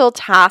developmental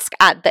task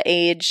at the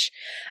age,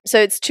 so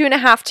it's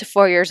 2.5 to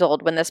 4 years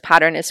old when this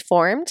pattern is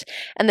formed.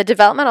 And the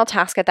developmental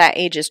task at that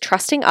age is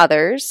trusting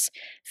others,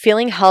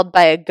 feeling held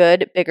by a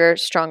good, bigger,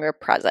 stronger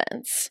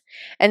presence.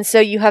 And so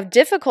you have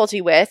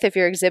difficulty with, if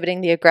you're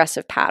exhibiting the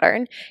aggressive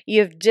pattern,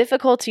 you have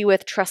difficulty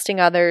with trusting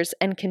others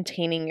and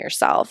containing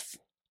yourself.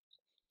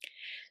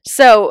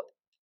 So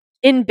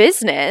in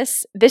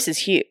business, this is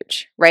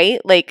huge, right?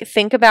 Like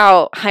think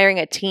about hiring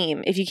a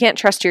team. If you can't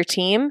trust your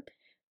team,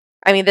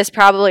 this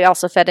probably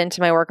also fed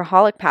into my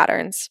workaholic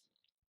patterns.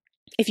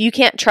 If you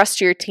can't trust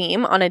your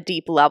team on a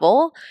deep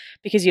level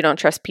because you don't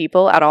trust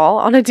people at all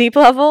on a deep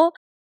level,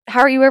 how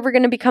are you ever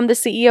going to become the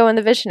CEO and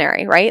the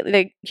visionary, right?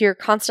 Like you're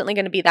constantly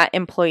going to be that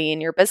employee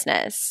in your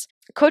business.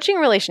 Coaching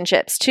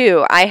relationships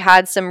too. I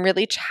had some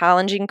really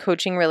challenging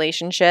coaching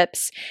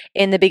relationships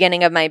in the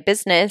beginning of my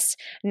business,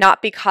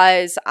 not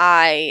because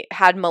I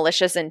had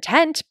malicious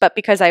intent, but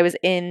because I was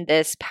in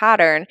this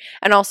pattern.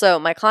 And also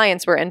my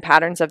clients were in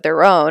patterns of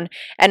their own.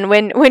 And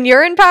when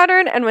you're in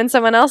pattern and when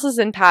someone else is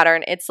in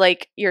pattern, it's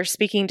like you're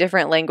speaking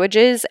different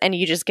languages and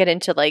you just get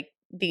into like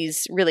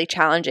these really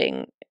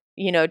challenging,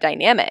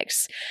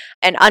 dynamics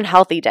and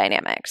unhealthy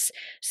dynamics.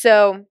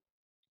 So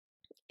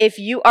if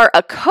you are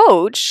a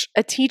coach,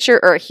 a teacher,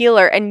 or a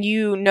healer, and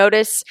you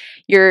notice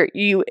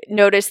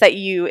that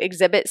you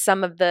exhibit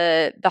some of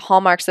the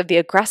hallmarks of the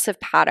aggressive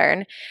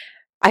pattern,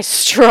 I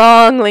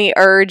strongly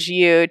urge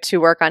you to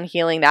work on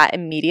healing that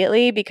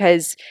immediately,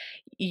 because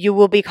you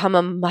will become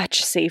a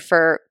much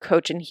safer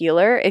coach and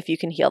healer if you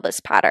can heal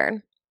this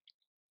pattern.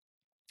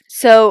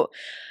 So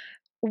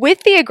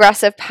with the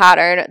aggressive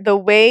pattern, the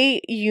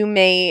way you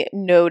may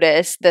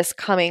notice this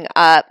coming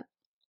up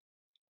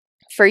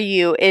for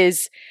you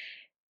is,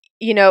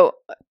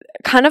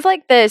 kind of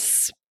like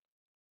this.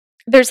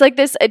 There's like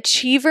this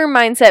achiever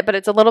mindset, but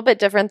it's a little bit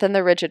different than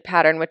the rigid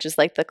pattern, which is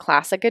like the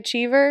classic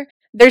achiever.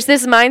 There's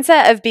this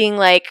mindset of being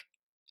like,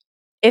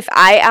 if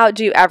I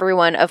outdo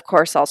everyone, of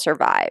course I'll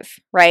survive,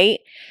 right?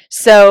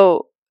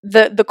 So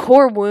the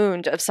core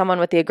wound of someone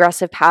with the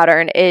aggressive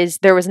pattern is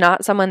there was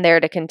not someone there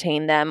to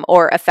contain them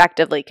or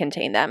effectively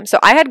contain them. So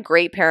I had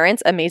great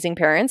parents, amazing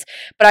parents,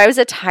 but I was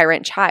a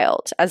tyrant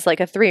child as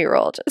like a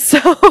 3-year-old. So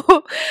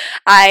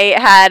I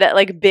had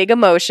like big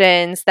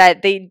emotions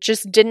that they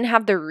just didn't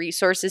have the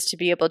resources to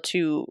be able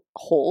to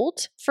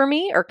hold for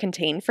me or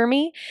contain for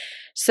me.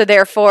 So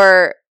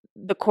therefore,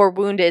 the core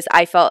wound is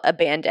I felt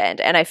abandoned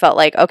and I felt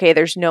like, okay,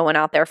 there's no one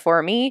out there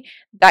for me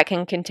that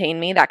can contain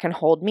me, that can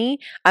hold me.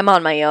 I'm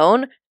on my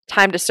own.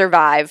 Time to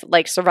survive,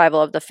 like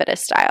survival of the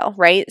fittest style,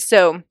 right?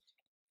 So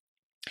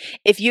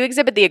if you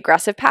exhibit the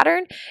aggressive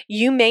pattern,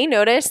 you may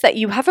notice that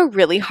you have a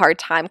really hard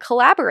time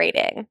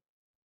collaborating,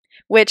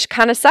 which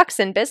kind of sucks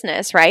in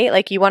business, right?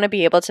 Like you want to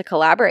be able to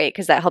collaborate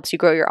because that helps you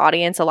grow your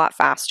audience a lot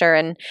faster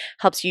and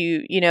helps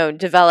you,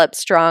 develop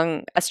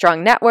a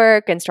strong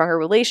network and stronger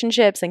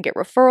relationships and get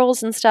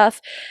referrals and stuff.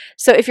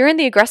 So if you're in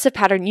the aggressive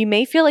pattern, you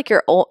may feel like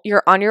you're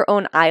on your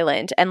own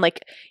island and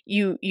like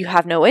you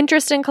have no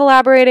interest in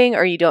collaborating,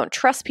 or you don't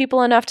trust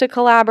people enough to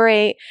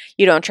collaborate.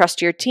 You don't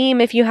trust your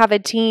team if you have a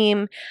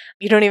team.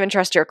 You don't even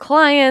trust your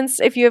clients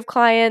if you have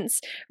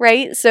clients,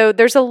 right? So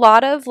there's a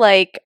lot of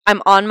like,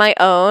 I'm on my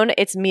own,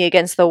 it's me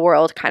against the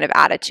world kind of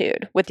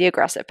attitude with the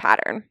aggressive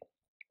pattern.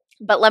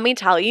 But let me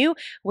tell you,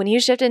 when you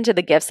shift into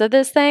the gifts of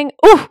this thing,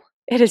 ooh,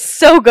 it is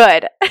so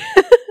good.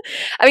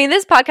 I mean,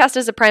 this podcast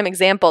is a prime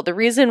example. The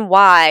reason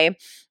why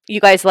you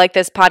guys like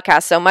this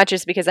podcast so much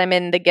is because I'm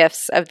in the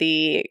gifts of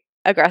the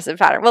aggressive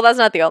pattern. Well, that's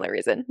not the only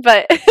reason,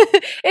 but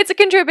it's a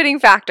contributing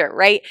factor,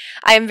 right?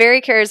 I am very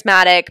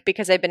charismatic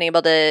because I've been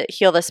able to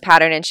heal this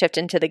pattern and shift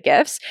into the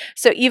gifts.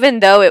 So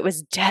even though it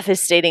was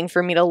devastating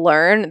for me to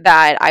learn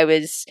that I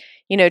was,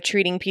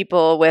 treating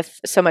people with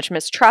so much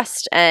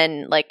mistrust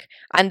and like,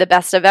 I'm the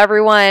best of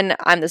everyone,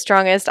 I'm the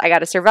strongest, I got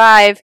to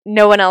survive,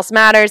 no one else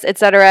matters,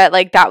 etc.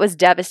 Like that was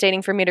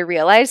devastating for me to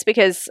realize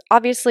because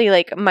obviously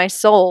like my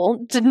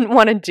soul didn't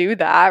want to do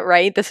that,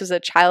 right? This was a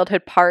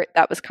childhood part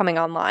that was coming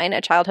online,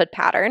 a childhood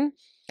pattern.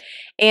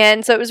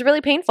 And so it was really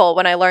painful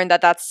when I learned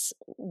that that's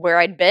where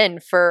I'd been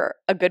for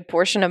a good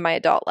portion of my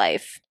adult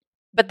life.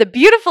 But the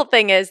beautiful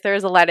thing is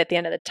there's a light at the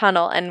end of the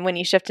tunnel. And when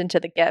you shift into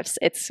the gifts,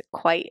 it's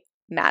quite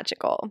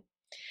magical.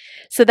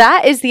 So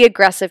that is the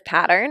aggressive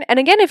pattern. And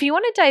again, if you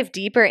want to dive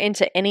deeper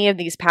into any of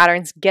these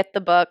patterns, get the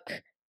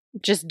book.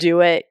 Just do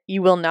it.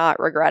 You will not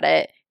regret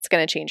it. It's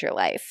going to change your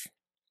life.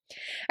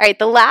 All right,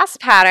 the last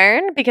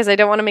pattern, because I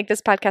don't want to make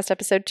this podcast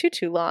episode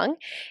too long,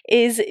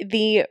 is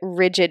the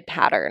rigid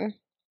pattern.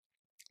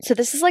 So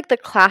this is like the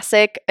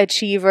classic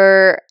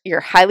achiever.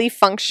 You're highly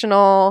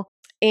functional.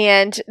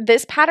 And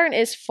this pattern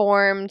is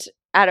formed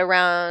at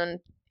around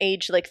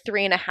age like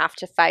 3.5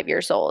 to 5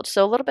 years old.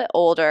 So a little bit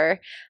older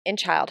in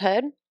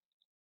childhood.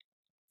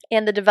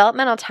 And the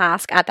developmental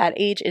task at that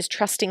age is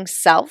trusting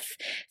self,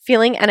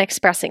 feeling and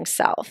expressing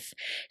self.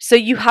 So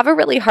you have a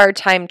really hard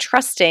time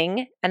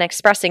trusting and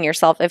expressing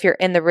yourself if you're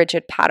in the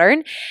rigid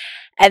pattern.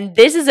 And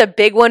this is a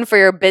big one for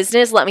your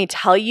business. Let me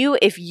tell you,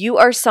 if you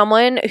are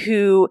someone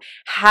who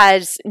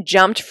has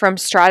jumped from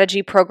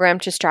strategy program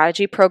to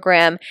strategy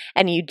program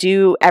and you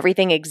do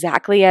everything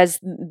exactly as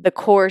the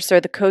course or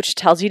the coach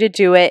tells you to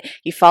do it,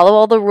 you follow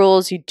all the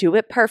rules, you do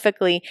it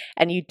perfectly,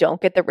 and you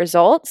don't get the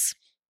results,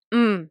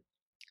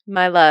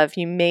 my love,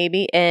 you may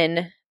be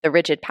in the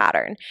rigid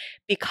pattern.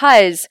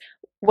 Because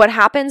what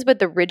happens with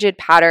the rigid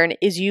pattern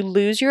is you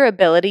lose your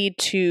ability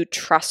to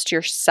trust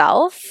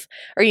yourself,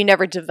 or you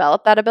never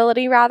develop that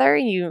ability, rather.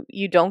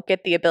 You don't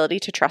get the ability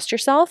to trust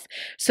yourself.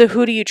 So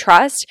who do you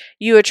trust?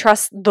 You would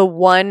trust the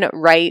one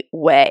right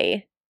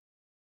way.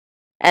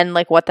 And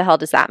like, what the hell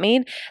does that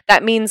mean?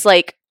 That means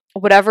like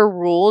whatever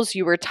rules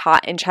you were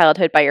taught in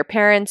childhood by your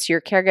parents,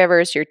 your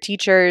caregivers, your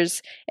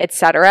teachers,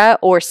 etc.,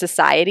 or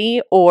society,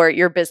 or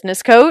your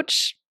business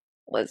coach.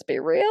 Let's be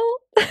real.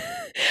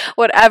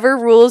 Whatever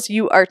rules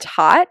you are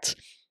taught,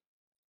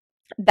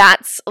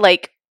 that's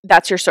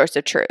your source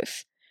of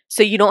truth.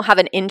 So you don't have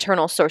an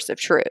internal source of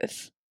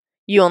truth.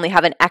 You only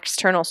have an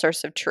external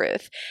source of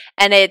truth.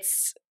 And it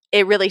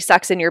really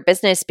sucks in your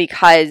business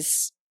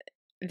because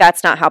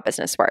that's not how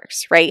business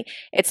works, right?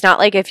 It's not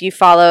like if you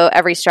follow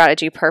every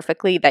strategy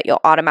perfectly that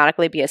you'll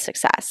automatically be a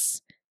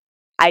success.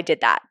 I did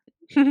that.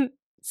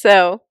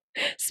 So,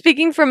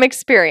 speaking from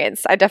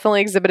experience, I definitely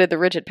exhibited the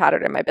rigid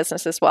pattern in my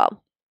business as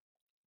well.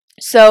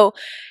 So,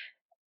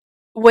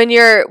 when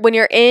you're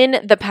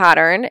in the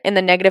pattern, in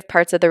the negative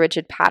parts of the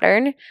rigid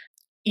pattern,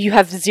 you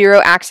have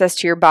zero access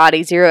to your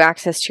body, zero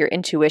access to your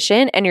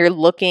intuition, and you're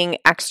looking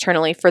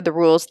externally for the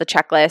rules, the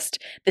checklist,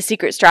 the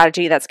secret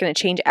strategy that's going to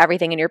change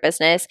everything in your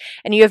business,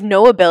 and you have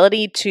no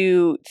ability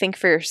to think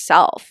for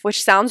yourself,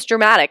 which sounds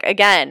dramatic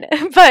again.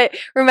 But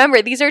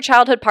remember, these are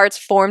childhood parts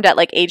formed at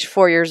like age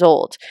 4 years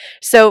old.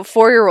 So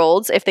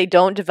 4-year-olds, if they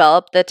don't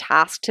develop the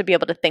task to be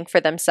able to think for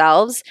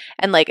themselves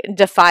and like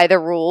defy the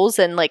rules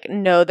and like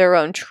know their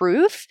own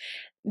truth,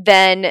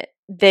 then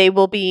they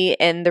will be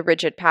in the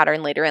rigid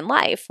pattern later in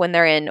life when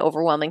they're in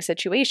overwhelming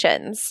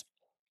situations.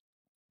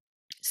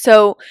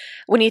 So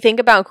when you think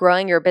about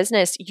growing your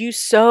business, you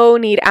so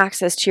need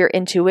access to your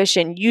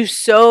intuition. You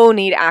so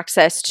need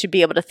access to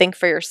be able to think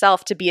for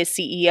yourself, to be a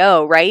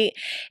CEO, right?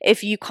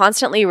 If you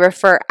constantly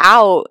refer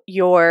out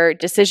your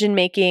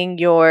decision-making,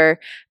 your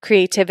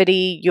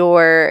creativity,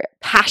 your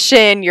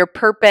passion, your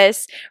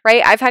purpose,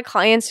 right? I've had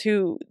clients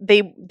who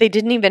they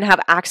didn't even have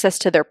access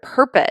to their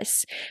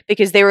purpose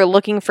because they were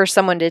looking for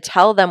someone to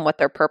tell them what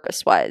their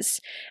purpose was.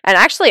 And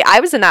actually, I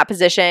was in that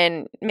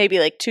position maybe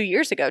like 2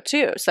 years ago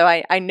too. So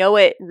I know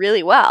it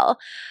really well.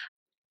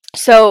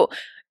 So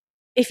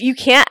if you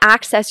can't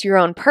access your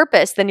own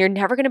purpose, then you're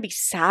never going to be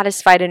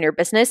satisfied in your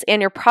business,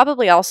 and you're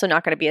probably also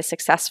not going to be as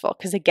successful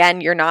because, again,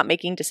 you're not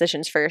making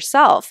decisions for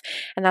yourself.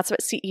 And that's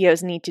what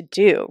CEOs need to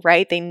do,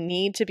 right? They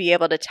need to be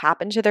able to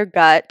tap into their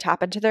gut,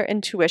 tap into their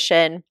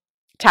intuition,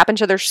 tap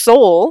into their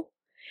soul,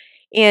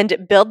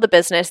 and build the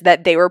business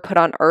that they were put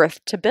on earth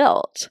to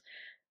build.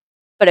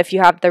 But if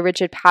you have the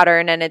rigid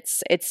pattern and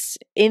it's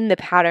in the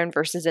pattern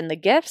versus in the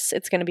gifts,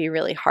 it's going to be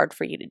really hard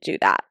for you to do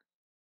that.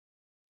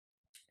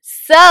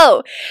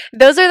 So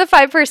those are the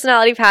 5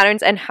 personality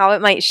patterns and how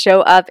it might show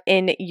up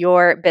in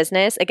your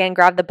business. Again,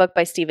 grab the book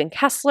by Stephen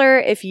Kessler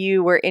if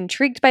you were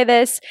intrigued by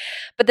this.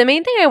 But the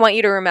main thing I want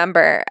you to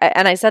remember,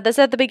 and I said this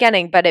at the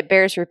beginning, but it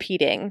bears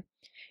repeating,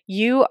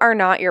 you are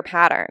not your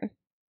pattern,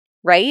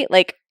 right?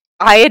 Like,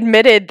 I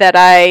admitted that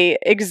I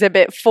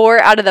exhibit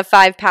 4 out of the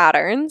 5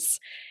 patterns.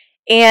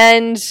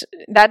 And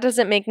that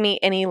doesn't make me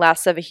any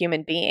less of a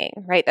human being,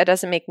 right? That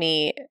doesn't make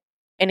me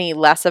any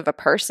less of a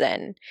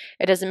person.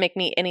 It doesn't make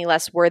me any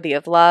less worthy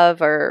of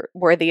love or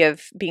worthy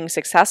of being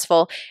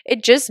successful.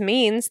 It just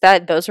means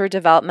that those were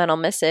developmental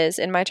misses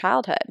in my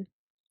childhood.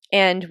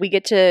 And we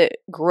get to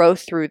grow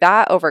through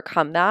that,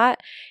 overcome that,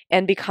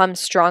 and become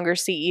stronger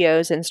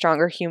CEOs and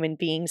stronger human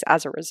beings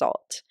as a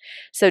result.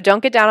 So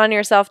don't get down on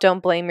yourself.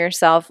 Don't blame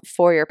yourself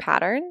for your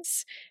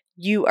patterns.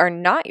 You are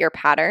not your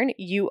pattern.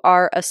 You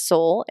are a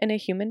soul in a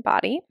human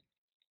body.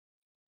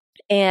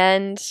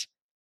 And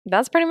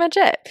that's pretty much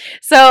it.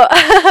 So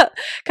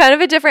kind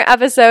of a different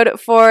episode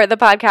for the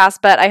podcast,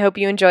 but I hope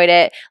you enjoyed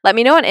it. Let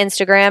me know on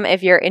Instagram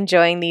if you're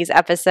enjoying these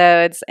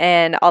episodes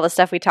and all the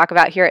stuff we talk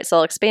about here at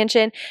Soul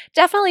Expansion.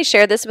 Definitely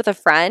share this with a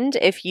friend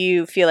if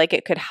you feel like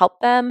it could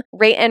help them.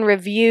 Rate and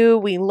review.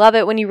 We love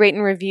it when you rate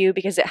and review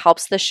because it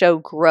helps the show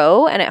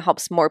grow and it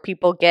helps more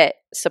people get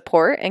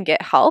support and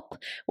get help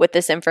with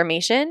this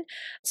information.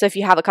 So if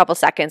you have a couple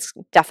seconds,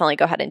 definitely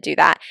go ahead and do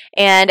that.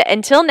 And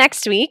until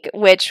next week,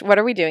 what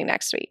are we doing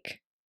next week?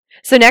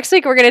 So next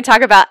week, we're going to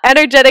talk about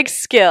energetic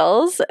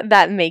skills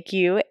that make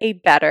you a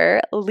better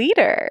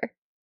leader.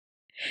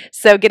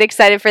 So get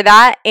excited for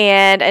that.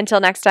 And until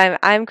next time,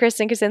 I'm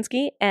Kristen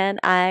Kaczynski, and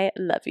I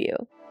love you.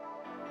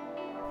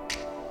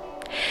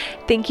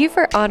 Thank you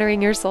for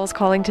honoring your soul's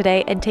calling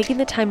today and taking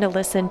the time to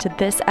listen to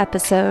this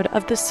episode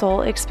of the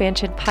Soul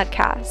Expansion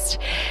Podcast.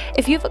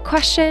 If you have a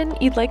question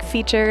you'd like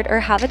featured or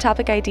have a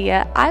topic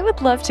idea, I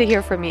would love to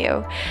hear from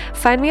you.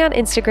 Find me on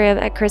Instagram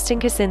at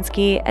Kristen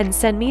Kaczynski and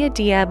send me a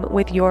DM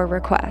with your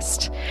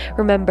request.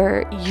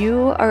 Remember,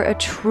 you are a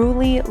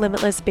truly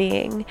limitless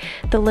being.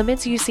 The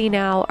limits you see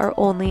now are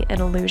only an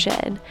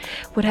illusion.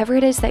 Whatever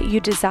it is that you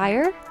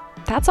desire,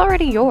 that's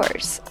already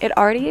yours. It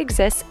already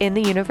exists in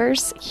the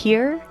universe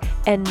here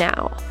and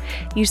now.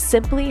 You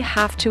simply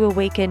have to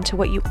awaken to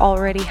what you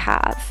already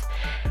have.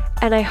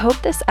 And I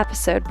hope this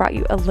episode brought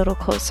you a little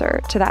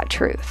closer to that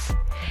truth.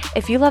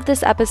 If you love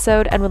this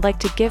episode and would like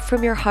to give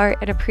from your heart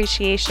and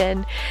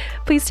appreciation,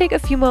 please take a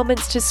few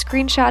moments to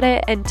screenshot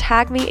it and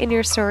tag me in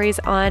your stories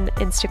on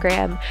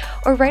Instagram,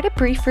 or write a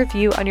brief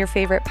review on your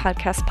favorite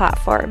podcast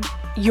platform.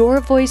 Your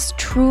voice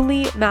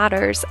truly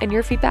matters, and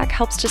your feedback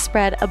helps to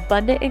spread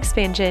abundant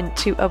expansion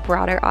to a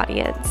broader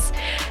audience.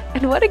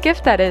 And what a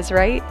gift that is,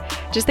 right?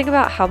 Just think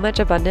about how much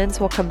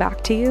abundance will come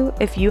back to you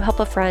if you help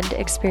a friend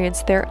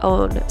experience their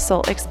own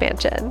soul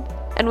expansion.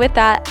 And with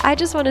that, I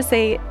just want to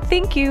say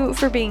thank you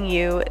for being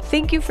you.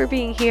 Thank you for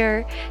being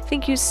here.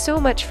 Thank you so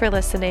much for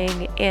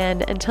listening.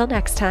 And until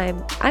next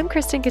time, I'm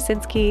Kristen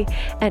Kaczynski,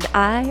 and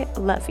I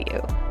love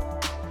you.